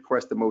going to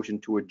request a motion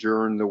to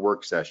adjourn the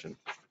work session.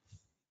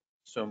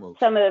 So moved.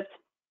 So moved.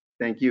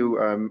 Thank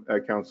you,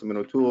 Councilman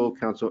O'Toole.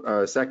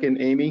 Second,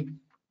 Amy?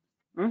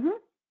 Mm-hmm.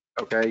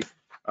 Okay.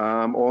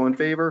 All in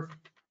favor?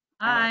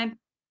 Bye.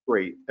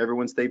 Great.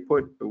 Everyone stay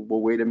put.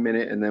 We'll wait a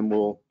minute and then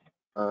we'll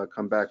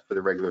come back for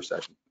the regular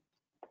session.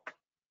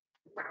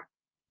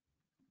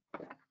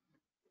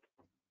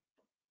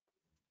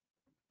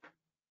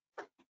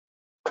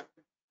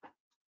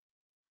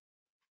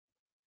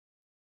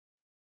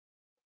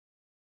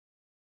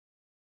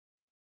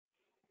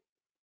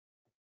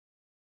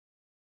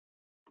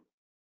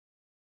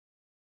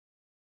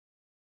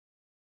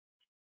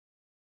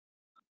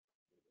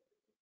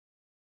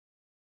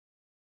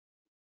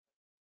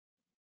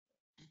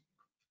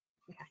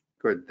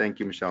 Good, thank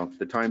you, Michelle.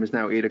 The time is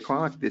now 8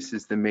 o'clock. This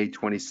is the May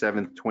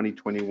 27th,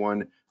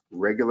 2021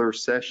 regular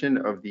session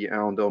of the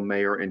Allendale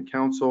Mayor and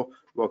Council.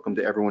 Welcome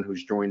to everyone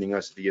who's joining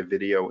us via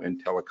video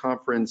and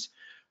teleconference.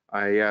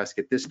 I ask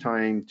at this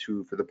time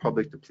for the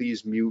public to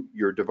please mute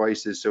your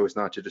devices so as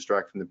not to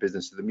distract from the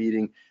business of the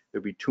meeting.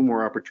 There'll be 2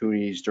 more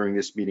opportunities during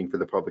this meeting for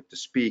the public to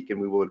speak, and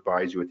we will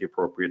advise you at the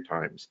appropriate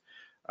times.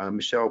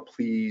 Michelle,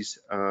 please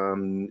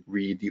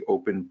read the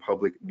Open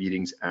Public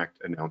Meetings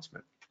Act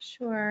announcement.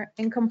 Sure.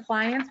 In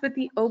compliance with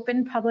the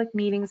Open Public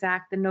Meetings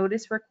Act, the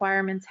notice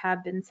requirements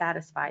have been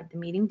satisfied. The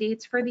meeting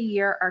dates for the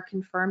year are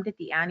confirmed at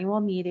the annual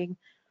meeting,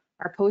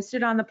 are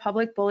posted on the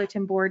public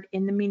bulletin board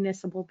in the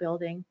municipal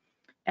building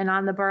and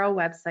on the borough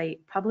website,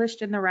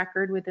 published in the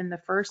record within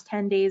the first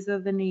 10 days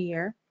of the new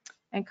year,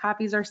 and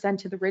copies are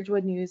sent to the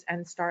Ridgewood News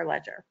and Star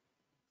Ledger.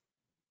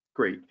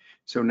 Great.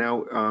 So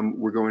now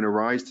we're going to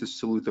rise to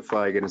salute the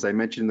flag. And as I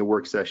mentioned in the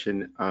work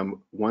session,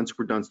 once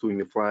we're done saluting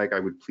the flag, I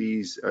would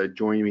please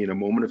join me in a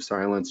moment of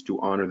silence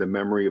to honor the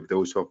memory of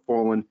those who have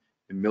fallen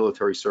in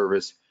military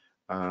service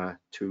in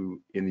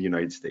the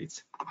United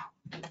States.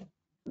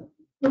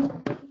 I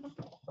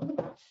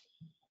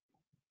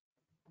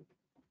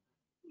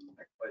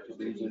pledge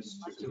allegiance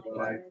to the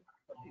flag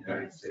of the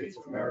United States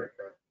of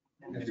America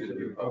and to the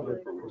republic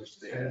for which it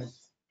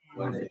stands,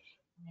 one nation,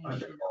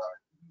 under God,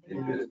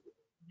 indivisible,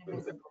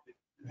 with liberty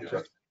and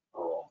justice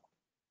for all.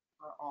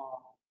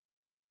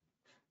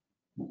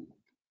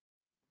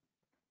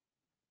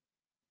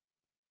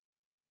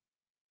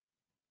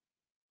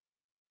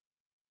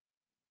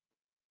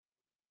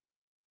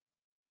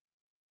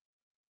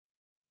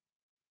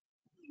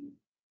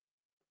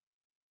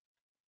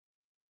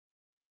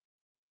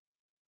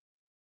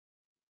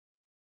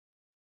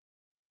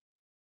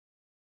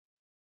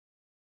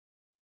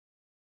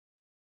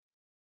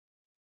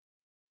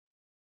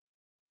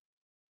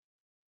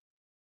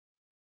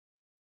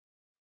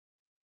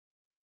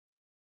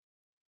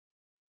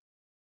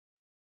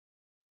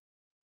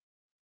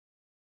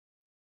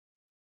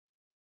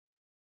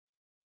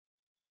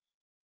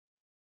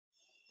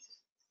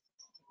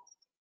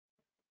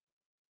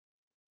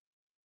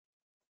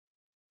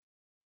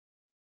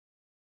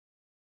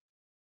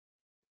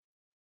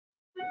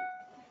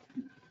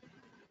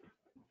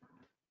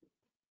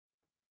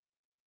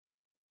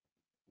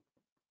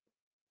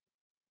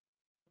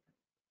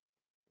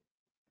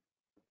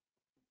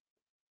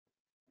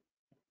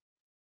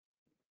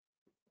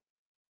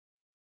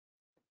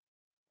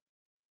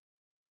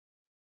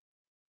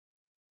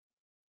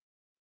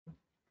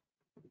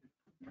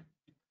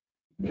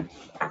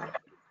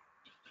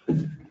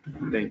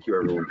 Thank you,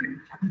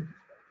 everyone.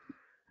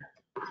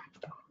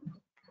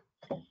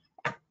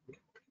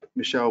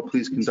 Michelle,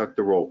 please conduct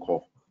the roll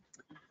call.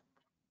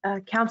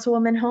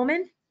 Councilwoman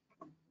Homan?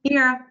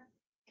 Here.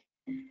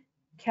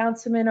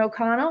 Councilman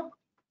O'Connell?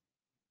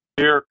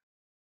 Here.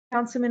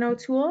 Councilman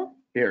O'Toole?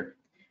 Here.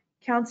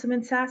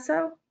 Councilman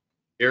Sasso?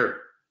 Here.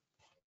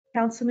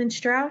 Councilman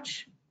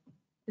Strouch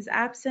is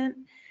absent.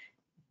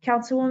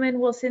 Councilwoman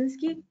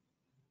Wilsinski?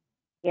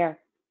 Here.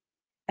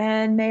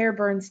 And Mayor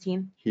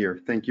Bernstein. Here.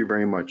 Thank you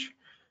very much.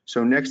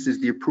 So next is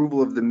the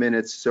approval of the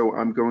minutes. So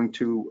I'm going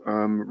to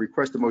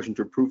request a motion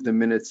to approve the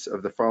minutes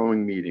of the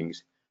following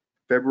meetings.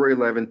 February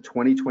 11th,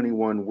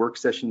 2021 work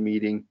session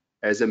meeting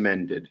as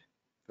amended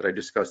that I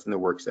discussed in the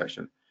work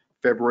session.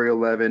 February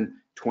 11,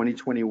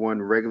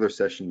 2021 regular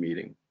session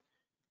meeting.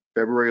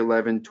 February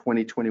 11,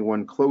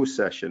 2021 closed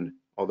session,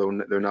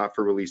 although they're not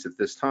for release at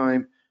this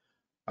time.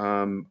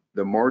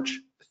 The March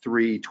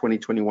 3,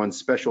 2021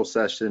 special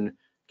session,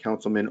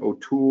 Councilman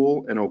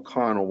O'Toole and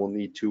O'Connell will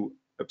need to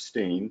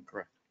abstain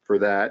for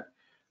that.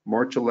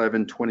 March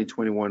 11,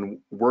 2021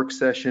 work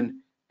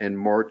session and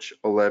March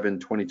 11,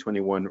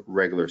 2021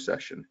 regular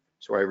session.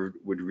 So I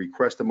would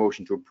request a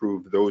motion to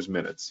approve those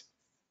minutes.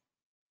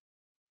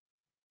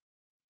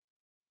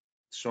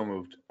 So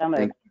moved.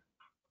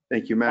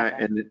 Thank you, Matt.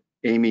 And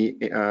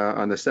Amy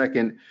on the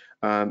second.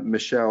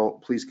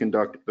 Michelle, please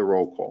conduct the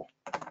roll call.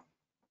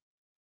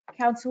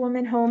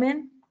 Councilwoman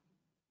Homan?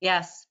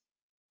 Yes.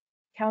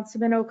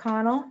 Councilman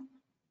O'Connell?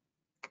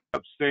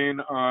 Abstain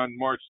on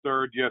March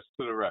 3rd, yes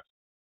to the rest.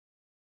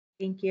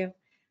 Thank you.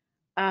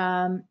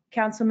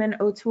 Councilman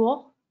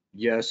O'Toole?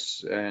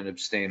 Yes, and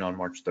abstain on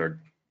March 3rd.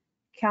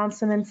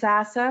 Councilman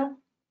Sasso?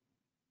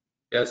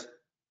 Yes.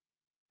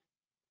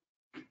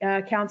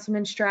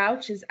 Councilman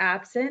Strouch is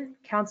absent.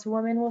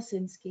 Councilwoman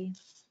Wilsinski?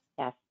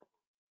 Yes.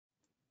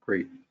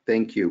 Great,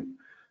 thank you.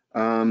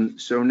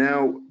 So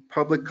now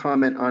public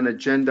comment on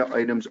agenda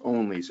items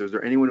only. So is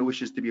there anyone who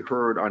wishes to be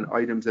heard on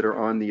items that are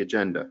on the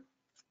agenda?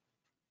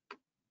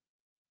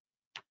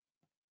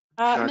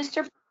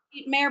 Mr.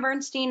 Mayor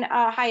Bernstein,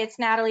 hi, it's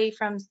Natalie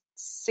from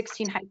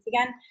 16 Heights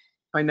again.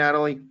 Hi,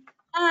 Natalie.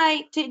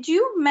 Hi, did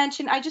you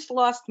mention, I just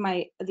lost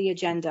the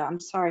agenda,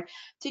 I'm sorry.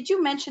 Did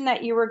you mention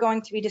that you were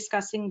going to be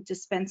discussing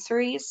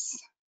dispensaries?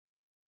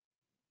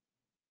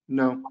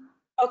 No.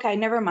 Okay,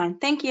 never mind.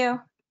 Thank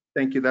you.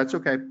 Thank you, that's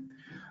okay.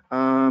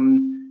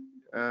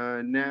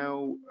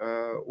 Now,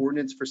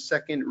 ordinance for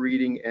second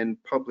reading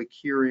and public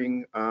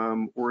hearing,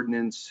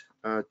 ordinance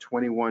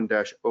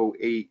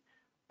 21-08.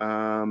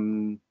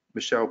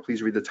 Michelle,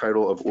 please read the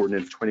title of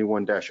ordinance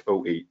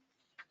 21-08.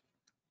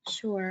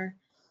 Sure.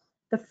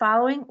 The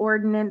following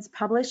ordinance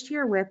published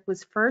herewith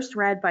was first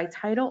read by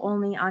title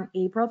only on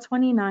April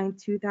 29,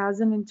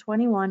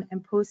 2021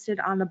 and posted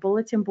on the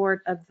bulletin board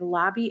of the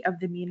lobby of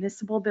the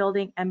municipal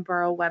building and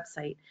borough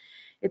website.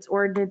 It's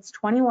ordinance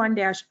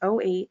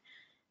 21-08,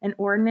 an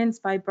ordinance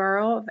by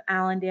Borough of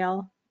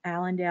Allendale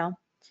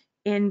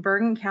in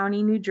Bergen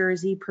County, New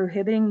Jersey,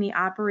 prohibiting the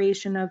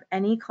operation of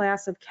any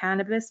class of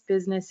cannabis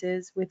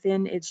businesses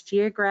within its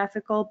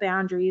geographical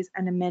boundaries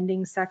and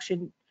amending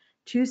section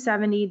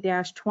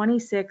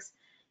 270-26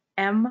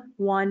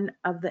 M1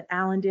 of the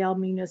Allendale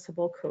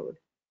Municipal Code.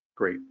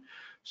 Great.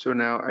 So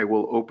now I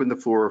will open the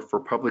floor for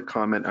public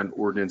comment on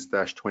ordinance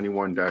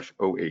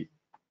 -21-08.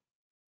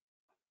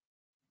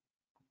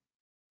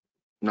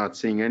 Not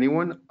seeing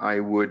anyone,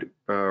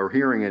 or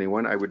hearing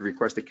anyone, I would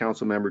request a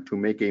council member to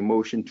make a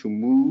motion to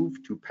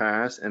move to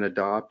pass and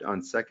adopt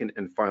on second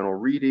and final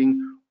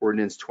reading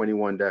ordinance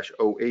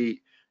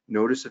 21-08.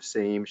 Notice of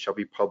same shall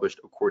be published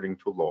according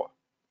to law.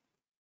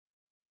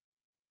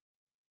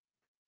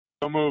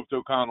 So moved,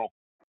 O'Connell.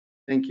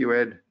 Thank you,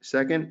 Ed.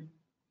 Second?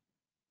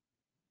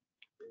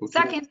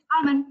 Second,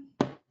 Hyman.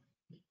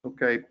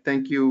 Okay,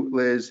 thank you,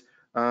 Liz.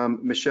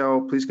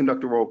 Michelle, please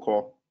conduct a roll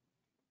call.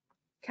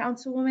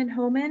 Councilwoman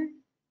Homan,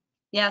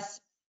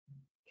 Yes.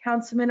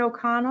 Councilman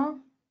O'Connell,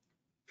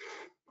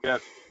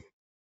 Yes.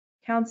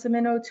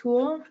 Councilman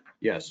O'Toole,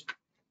 Yes.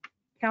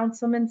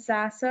 Councilman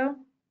Sasso,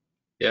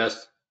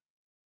 Yes.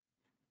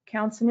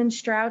 Councilman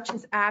Strouch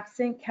is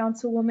absent.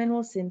 Councilwoman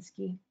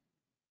Wilsinski.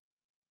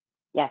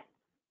 Yes.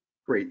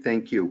 Great,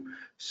 thank you.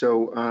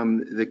 So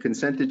the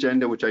consent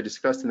agenda, which I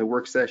discussed in the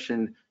work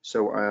session,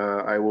 so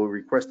I will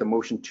request a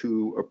motion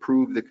to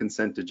approve the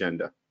consent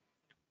agenda.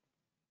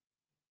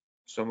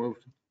 So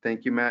moved.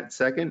 Thank you, Matt.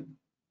 Second?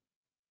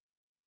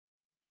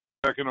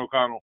 Second,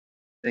 O'Connell.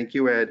 Thank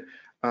you, Ed.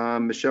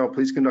 Michelle,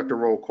 please conduct a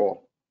roll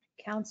call.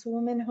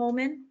 Councilwoman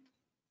Homan,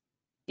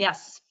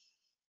 Yes.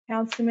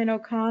 Councilman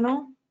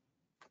O'Connell,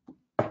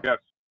 Yes.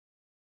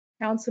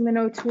 Councilman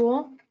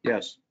O'Toole,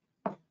 Yes.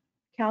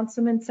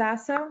 Councilman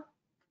Sasso,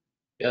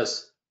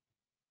 Yes.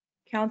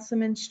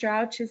 Councilman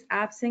Strouch is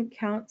absent.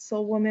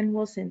 Councilwoman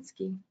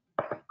Wilsinski.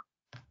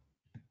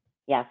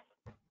 Yes.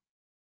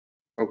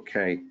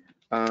 Okay.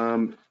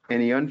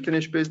 Any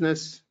unfinished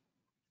business?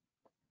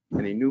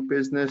 Any new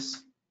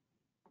business?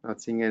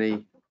 Not seeing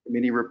any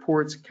committee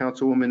reports.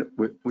 Councilwoman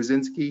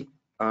Wazinski,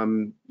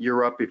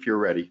 you're up if you're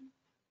ready.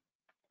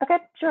 Okay,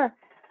 sure.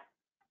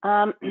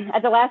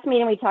 At the last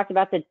meeting, we talked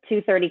about the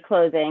 2:30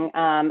 closing,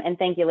 and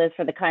thank you, Liz,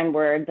 for the kind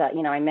words.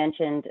 I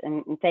mentioned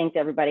and thanked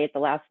everybody at the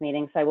last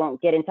meeting, so I won't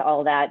get into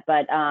all that,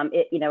 but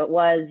it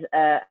was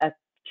a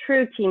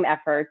true team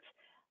effort.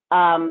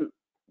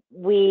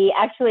 We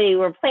actually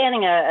were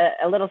planning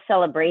a little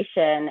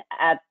celebration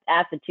at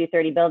the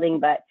 2:30 building,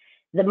 but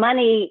the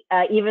money,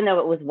 even though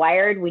it was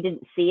wired, we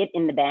didn't see it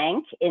in the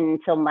bank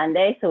until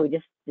Monday, so we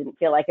just didn't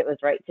feel like it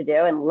was right to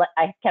do. And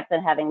I kept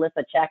on having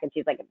Lisa check, and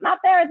she's like, "It's not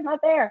there, it's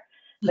not there."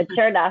 But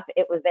sure enough,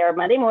 it was there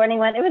Monday morning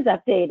when it was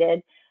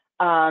updated.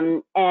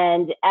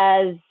 And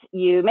as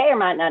you may or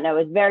might not know,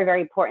 it's very,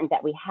 very important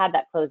that we had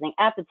that closing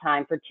at the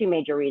time for two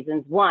major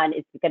reasons. One,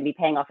 it's going to be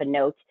paying off a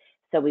note,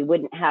 so we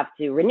wouldn't have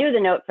to renew the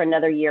note for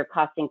another year,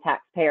 costing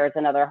taxpayers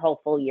another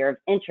whole full year of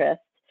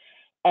interest.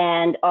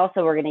 And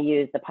also, we're going to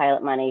use the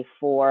pilot money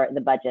for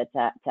the budget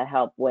to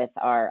help with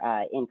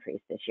our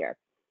increase this year.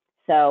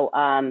 So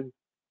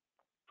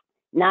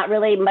not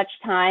really much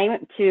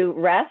time to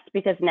rest,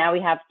 because now we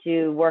have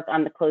to work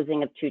on the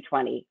closing of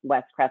 220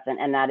 West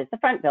Crescent, and that is the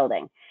front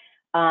building.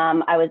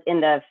 I was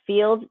in the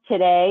field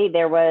today.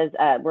 There was,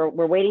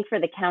 we're waiting for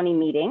the county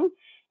meeting,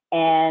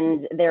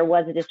 and there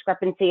was a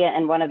discrepancy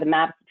in one of the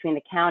maps between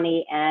the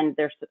county and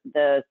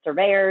the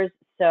surveyors.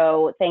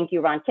 So thank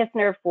you, Ron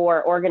Kistner,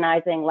 for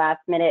organizing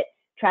last minute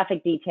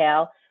traffic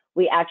detail.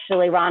 We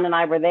actually, Ron and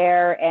I were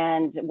there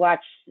and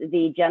watched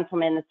the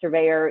gentleman, the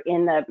surveyor,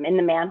 in the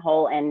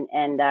manhole and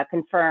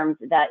confirmed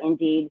that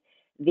indeed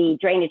the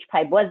drainage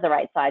pipe was the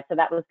right size. So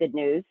that was good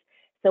news.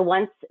 So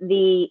once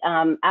the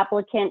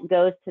applicant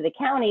goes to the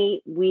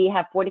county, we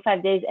have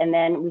 45 days, and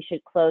then we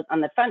should close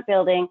on the front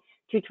building,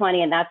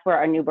 220, and that's where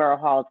our new borough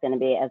hall is going to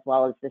be, as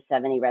well as the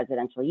 70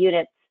 residential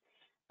units.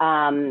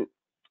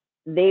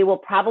 They will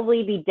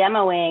probably be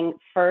demoing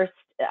first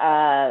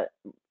by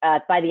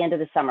the end of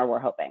the summer, we're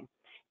hoping.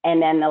 And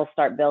then they'll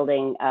start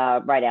building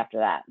right after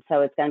that.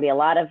 So it's going to be a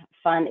lot of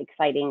fun,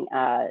 exciting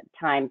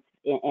times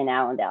in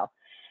Allendale.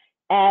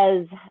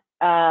 As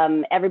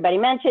everybody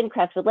mentioned,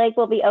 Crestwood Lake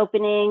will be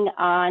opening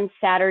on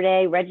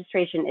Saturday.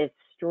 Registration is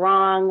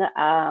strong.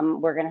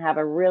 We're going to have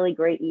a really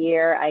great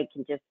year. I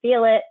can just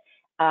feel it.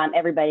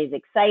 Everybody's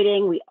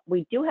exciting.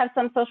 We do have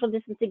some social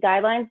distancing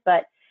guidelines,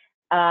 but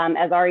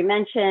as already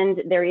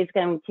mentioned, there is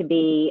going to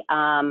be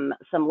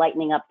some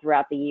lightening up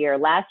throughout the year.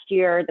 Last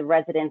year, the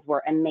residents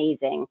were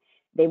amazing.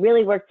 They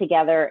really worked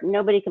together.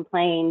 Nobody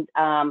complained.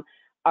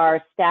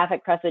 Our staff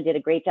at Crestwood did a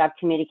great job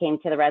communicating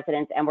to the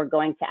residents, and we're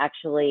going to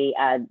actually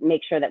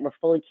make sure that we're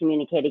fully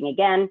communicating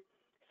again.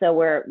 So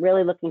we're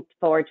really looking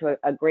forward to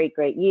a great,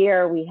 great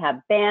year. We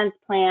have bands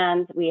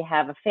planned. We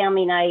have a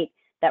family night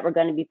that we're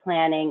going to be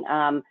planning.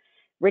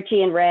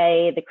 Richie and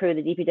Ray, the crew of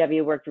the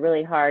DPW, worked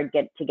really hard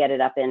to get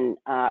it up and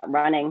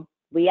running.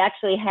 We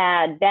actually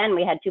had,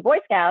 we had two Boy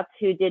Scouts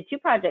who did two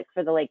projects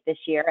for the lake this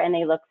year, and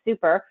they look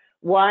super.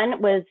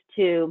 One was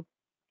to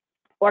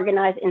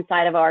organized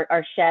inside of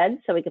our shed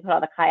so we could put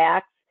all the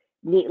kayaks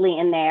neatly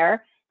in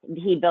there.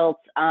 He built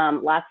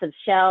lots of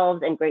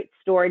shelves and great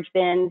storage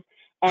bins.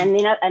 And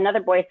another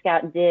Boy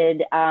Scout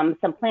did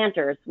some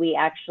planters. We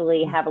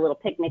actually have a little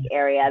picnic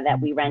area that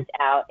we rent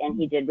out, and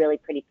he did really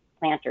pretty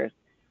planters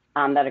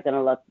that are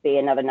going to be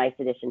another nice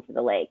addition to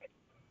the lake.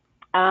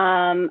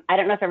 I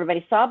don't know if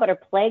everybody saw, but our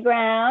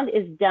playground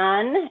is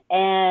done,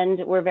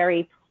 and we're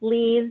very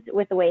pleased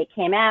with the way it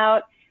came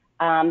out.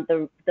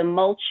 The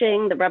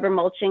mulching, the rubber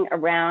mulching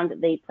around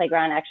the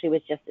playground actually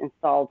was just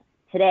installed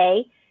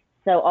today.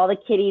 So all the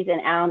kiddies in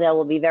Allendale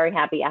will be very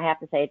happy. I have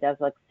to say it does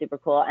look super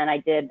cool. And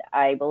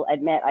I will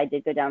admit, I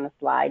did go down the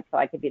slide, so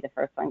I could be the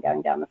first one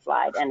going down the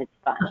slide, and it's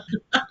fun.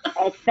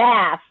 It's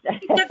fast.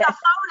 She took a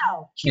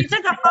photo. She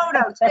took a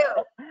photo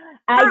too.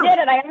 I did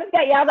it. I almost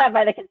got yelled at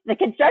by the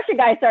construction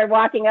guy. Started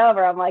walking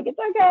over. I'm like, it's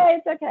okay,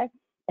 it's okay.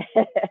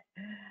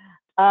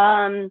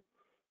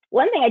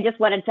 One thing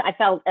I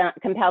felt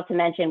compelled to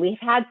mention, we've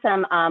had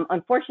some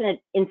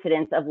unfortunate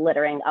incidents of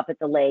littering up at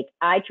the lake.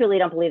 I truly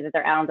don't believe that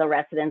they're Allendale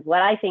residents.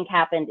 What I think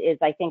happened is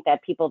I think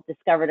that people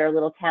discovered our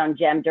little town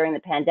gem during the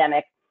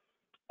pandemic,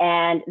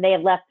 and they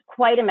have left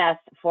quite a mess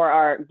for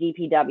our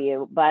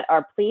DPW, but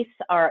our police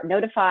are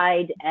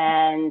notified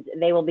and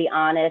they will be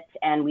on it.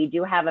 And we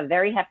do have a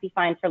very hefty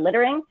fine for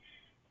littering.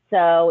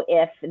 So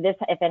if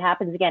it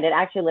happens again, it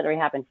actually literally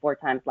happened 4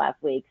 times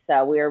last week.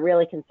 So we are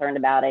really concerned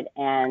about it,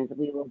 and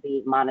we will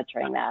be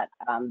monitoring that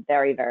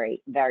very,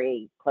 very,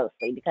 very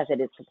closely because it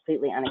is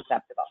completely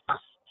unacceptable.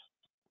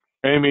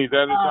 Amy,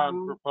 that is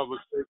on for public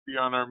safety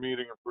on our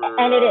meeting.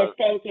 And it is.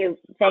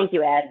 Thank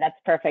you, Ed. That's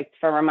perfect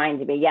for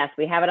reminding me. Yes,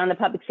 we have it on the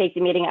public safety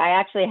meeting. I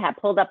actually have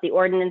pulled up the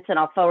ordinance, and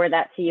I'll forward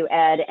that to you,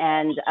 Ed,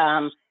 and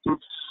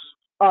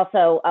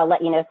also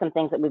let you know some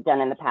things that we've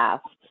done in the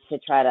past to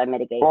try to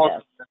mitigate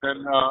this.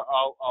 And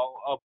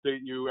I'll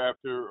update you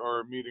after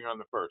our meeting on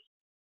the 1st.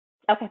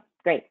 Okay,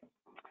 great.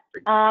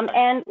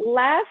 And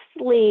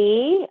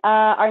lastly,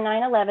 our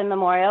 9/11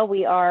 memorial,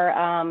 we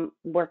are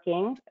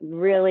working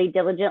really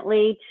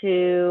diligently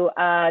to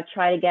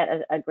try to get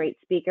a great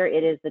speaker.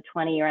 It is the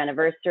 20-year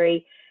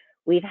anniversary.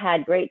 We've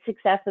had great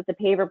success with the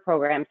paver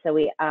program, so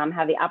we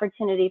have the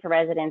opportunity for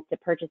residents to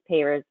purchase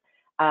pavers.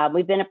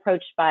 We've been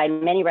approached by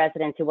many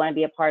residents who want to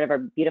be a part of our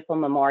beautiful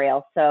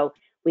memorial. So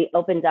we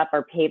opened up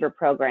our paver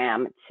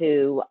program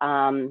to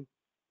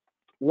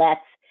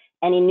let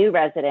any new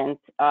residents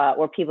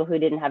or people who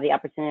didn't have the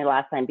opportunity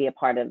last time be a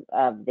part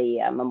of the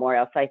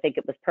memorial. So I think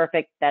it was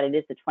perfect that it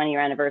is the 20-year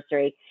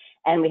anniversary,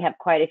 and we have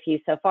quite a few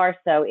so far.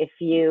 So if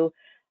you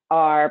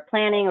are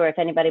planning, or if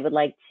anybody would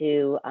like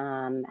to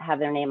have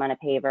their name on a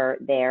paver,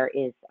 there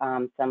is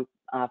some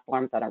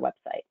forms on our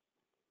website.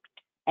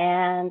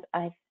 And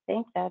I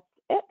think that's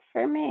it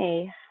for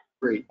me.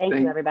 Great. Thank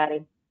you,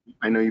 everybody.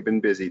 I know you've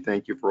been busy.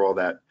 Thank you for all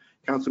that.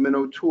 Councilman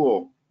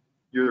O'Toole,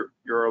 you're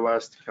our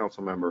last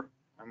council member.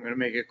 I'm going to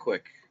make it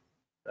quick.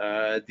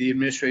 The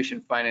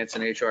Administration, Finance,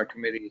 and HR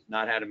Committee has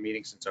not had a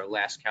meeting since our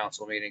last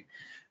council meeting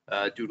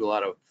due to a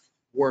lot of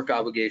work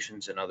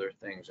obligations and other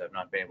things. I've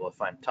not been able to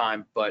find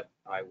time, but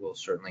I will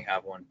certainly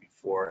have one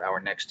before our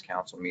next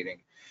council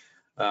meeting.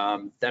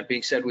 That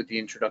being said, with the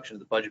introduction of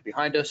the budget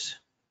behind us,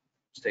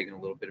 it's taken a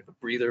little bit of a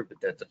breather, but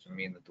that doesn't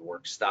mean that the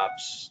work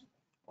stops.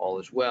 All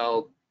is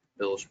well,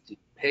 bills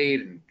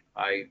paid, and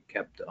I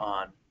kept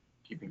on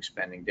keeping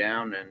spending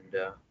down,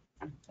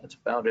 and that's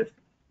about it.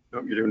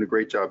 Nope, you're doing a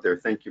great job there.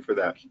 Thank you for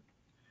that.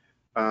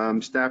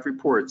 Staff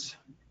reports.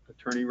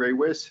 Attorney Ray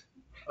Wiss.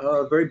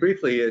 Very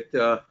briefly,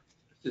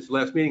 this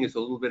last meeting is a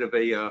little bit of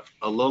a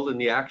lull in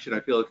the action. I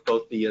feel it's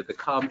both the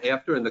calm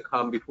after and the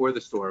calm before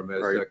the storm.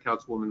 As right.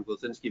 Councilwoman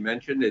Wilczynski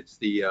mentioned, it's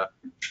the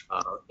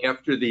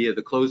after the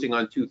closing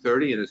on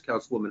 2:30, and as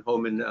Councilwoman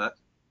Homan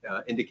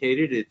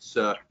indicated, it's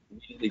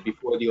immediately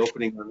before the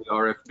opening on the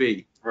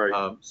RFB.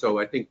 Right. So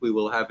I think we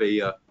will have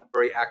a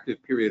very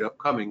active period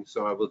upcoming.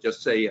 So I will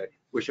just say I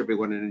wish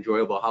everyone an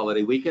enjoyable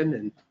holiday weekend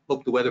and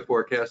hope the weather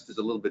forecast is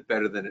a little bit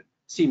better than it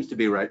seems to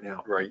be right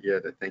now. Right. Yeah.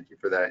 Thank you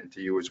for that, and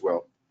to you as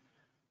well.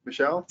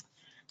 Michelle?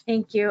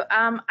 Thank you.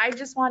 I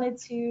just wanted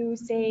to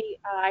say,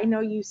 I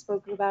know you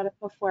spoke about it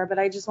before, but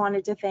I just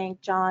wanted to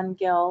thank John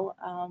Gill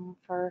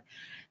for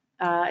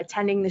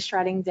attending the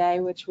shredding day,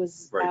 which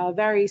was right.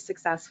 very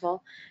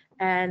successful.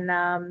 And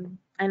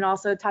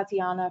also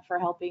Tatiana for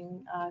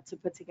helping to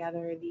put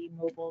together the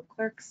mobile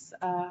clerk's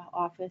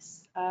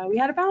office. We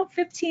had about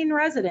 15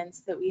 residents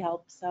that we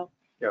helped, so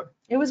yeah,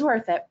 it was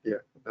worth it. Yeah,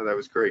 no, that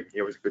was great.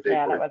 It was a good day.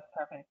 Yeah, for that it. was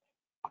perfect.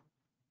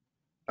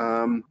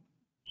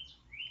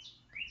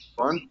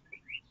 Fun?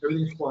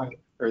 Everything's quiet.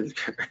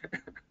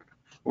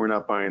 We're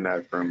not buying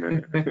that for a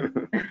minute.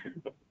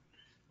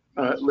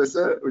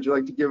 Lisa, would you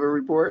like to give a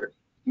report?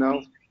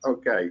 No?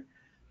 Okay.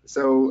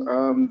 So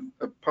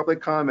a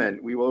public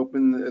comment. We will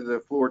open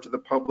the floor to the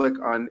public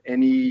on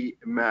any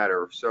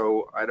matter.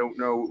 So I don't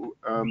know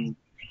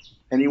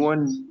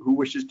anyone who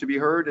wishes to be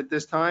heard at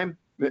this time.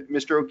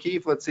 Mr.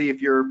 O'Keefe, let's see if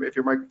your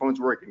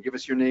microphone's working. Give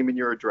us your name and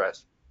your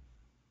address.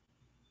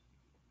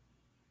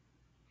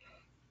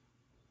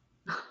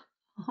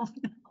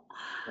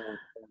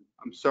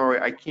 I'm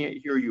sorry, I can't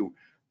hear you.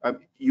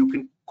 You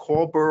can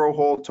call Borough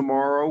Hall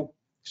tomorrow,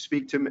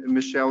 speak to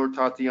Michelle or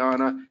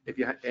Tatiana,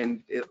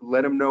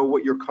 let them know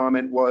what your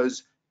comment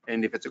was.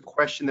 And if it's a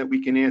question that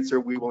we can answer,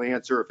 we will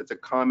answer. If it's a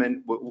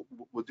comment, we'll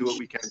do what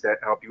we can to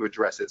help you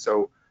address it.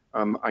 So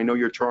I know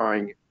you're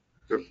trying.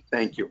 So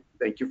thank you.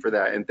 Thank you for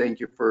that. And thank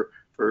you for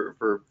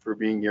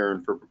being here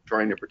and for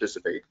trying to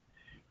participate.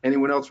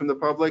 Anyone else from the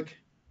public?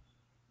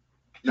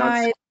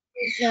 Hi,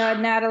 it's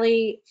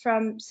Natalie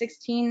from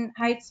 16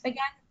 Heights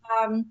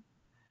again.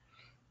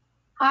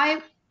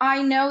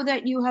 I know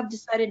that you have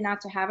decided not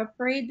to have a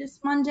parade this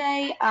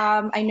Monday.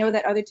 I know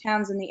that other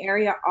towns in the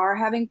area are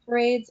having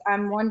parades.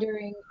 I'm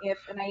wondering if,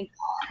 and I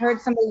heard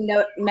somebody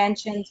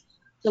mentioned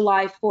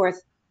July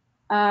 4th.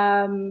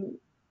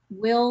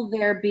 Will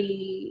there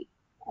be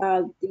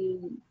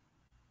the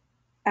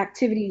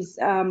activities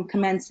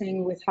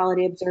commencing with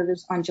holiday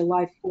observers on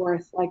July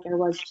 4th like there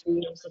was 2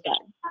 years ago?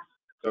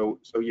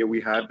 So yeah,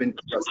 we have been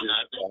discussing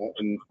that.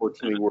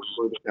 Unfortunately, we're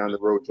further down the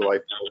road July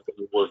 4th than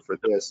we were for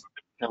this.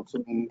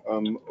 Councilman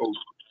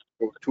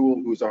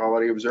O'Toole, who's a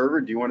holiday observer,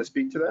 do you want to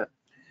speak to that?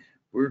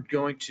 We're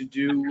going to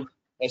do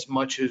as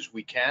much as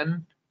we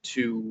can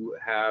to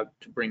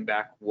bring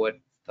back what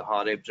the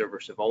holiday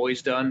observers have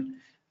always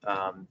done.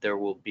 There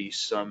will be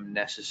some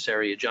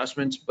necessary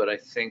adjustments, but I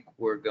think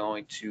we're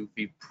going to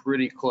be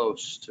pretty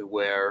close to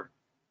where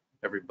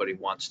everybody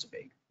wants to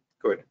be.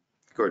 Good.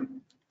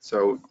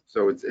 So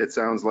it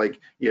sounds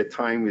like, yeah,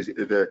 time is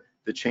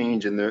the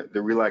change and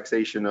the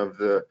relaxation of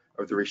the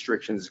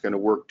restrictions is going to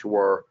work to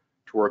our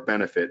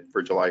benefit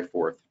for July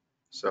 4th.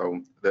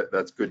 So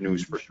that's good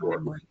news for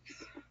sure.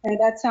 Okay,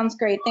 that sounds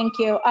great. Thank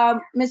you.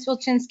 Ms.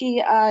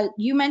 Wilczynski,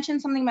 you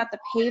mentioned something about the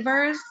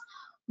pavers.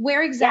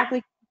 Where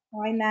exactly can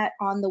you find that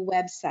on the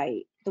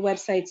website? The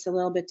website's a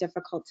little bit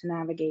difficult to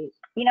navigate.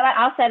 You know what?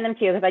 I'll send them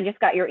to you because I just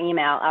got your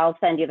email. I'll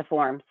send you the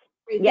forms.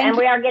 Great, Yeah, thank and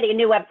we you. are getting a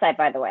new website,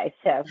 by the way.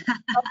 So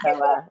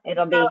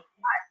it'll be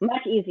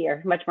much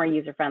easier, much more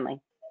user friendly.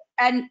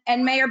 And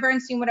Mayor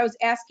Bernstein, what I was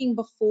asking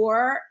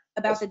before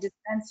about the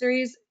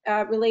dispensaries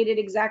related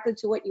exactly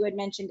to what you had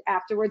mentioned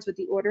afterwards with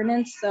the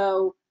ordinance.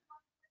 So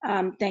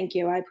thank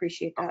you. I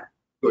appreciate that.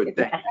 Good.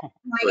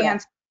 My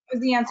answer was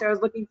the answer I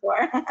was looking for.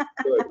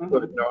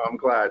 Good. No, I'm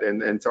glad.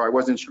 And so I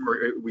wasn't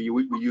sure. We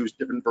used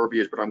different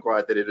verbiage, but I'm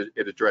glad that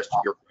it addressed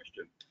your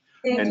question.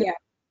 Thank you.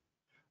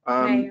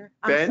 Mayor,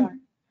 I'm Ben? sorry.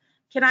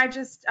 Can I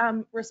just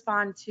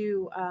respond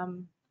to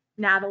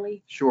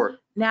Natalie? Sure.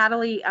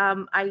 Natalie,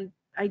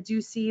 I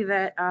do see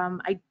that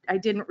I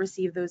didn't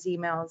receive those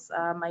emails.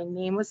 My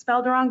name was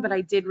spelled wrong, but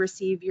I did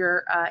receive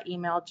your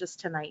email just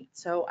tonight.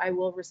 So I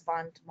will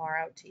respond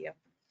tomorrow to you.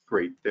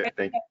 Great. Thank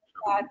you.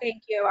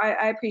 Thank you.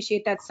 I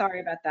appreciate that. Sorry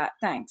about that.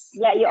 Thanks.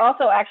 Yeah, you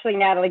also actually,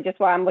 Natalie, just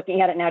while I'm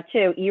looking at it now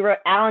too, you wrote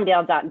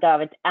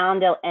allendale.gov. It's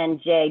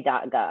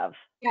allendale.nj.gov.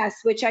 Yes,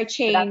 which I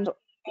changed.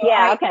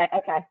 Yeah, okay.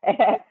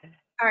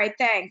 All right,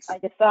 thanks. I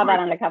just saw that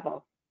on a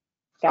couple.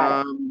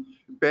 Got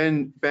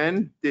it.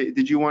 Ben,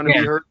 did you want to be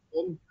heard?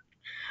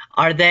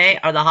 Are the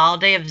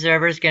holiday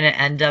observers going to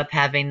end up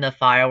having the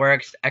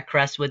fireworks at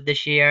Crestwood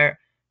this year?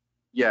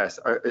 Yes,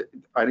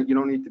 you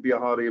don't need to be a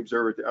holiday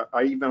observer.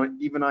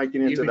 Even I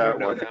can answer that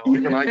one.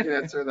 Even I can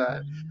answer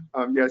that.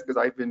 Yes, because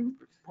I've been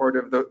part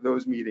of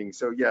those meetings.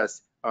 So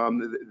yes,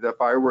 the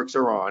fireworks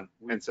are on,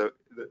 and so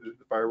the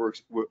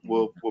fireworks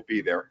will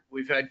be there.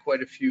 We've had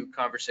quite a few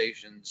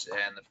conversations,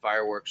 and the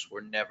fireworks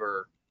were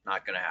never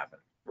not going to happen.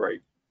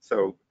 Right.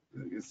 So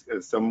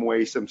some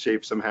way, some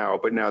shape, somehow.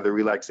 But now the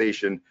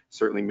relaxation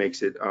certainly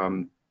makes it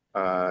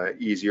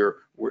easier.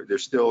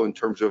 There's still, in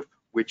terms of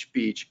which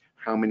beach,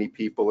 how many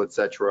people, et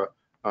cetera,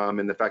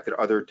 and the fact that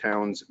other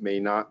towns may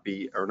not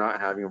be or not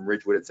having them,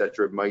 Ridgewood, et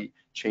cetera, might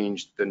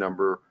change the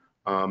number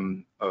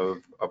of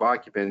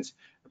occupants.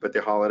 But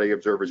the holiday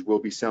observers will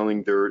be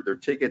selling their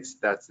tickets.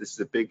 This is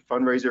a big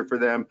fundraiser for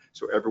them,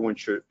 so everyone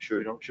should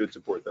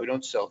support them. We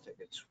don't sell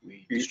tickets.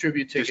 We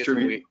distribute tickets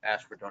and we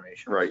ask for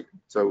donations. Right.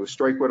 So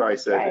strike what I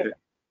said. Right.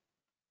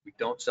 We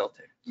don't sell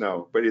tickets.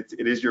 No, but it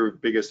is your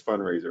biggest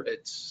fundraiser.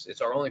 It's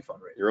our only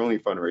fundraiser. Your only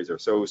fundraiser.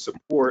 So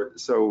support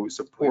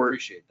We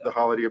appreciate that. the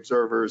holiday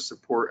observers,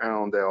 support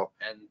Allendale.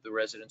 And the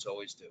residents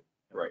always do.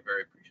 Right. We're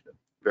very appreciative.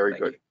 Very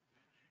Thank good. you.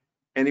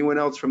 Anyone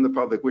else from the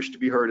public wish to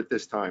be heard at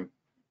this time?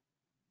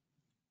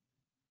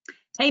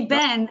 Hey,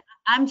 Ben,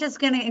 I'm just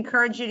going to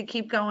encourage you to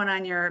keep going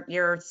on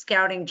your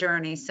scouting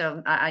journey.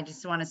 So I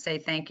just want to say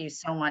thank you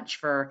so much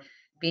for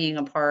being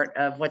a part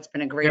of what's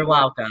been a great You're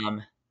work.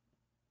 welcome.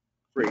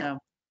 Great. So,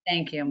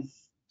 thank you.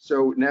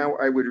 So now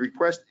I would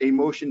request a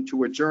motion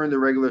to adjourn the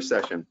regular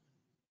session.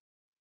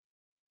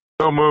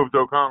 So moved,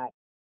 O'Connell.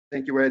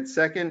 Thank you, Ed.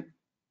 Second.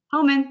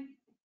 Homan.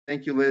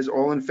 Thank you, Liz.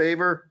 All in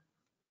favor?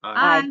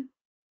 Bye.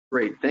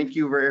 Great. Thank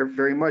you very,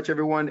 very much,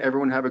 everyone.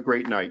 Everyone have a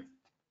great night.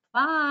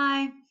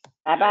 Bye.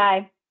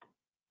 Bye-bye.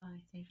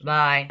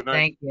 Bye.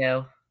 Thank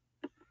you.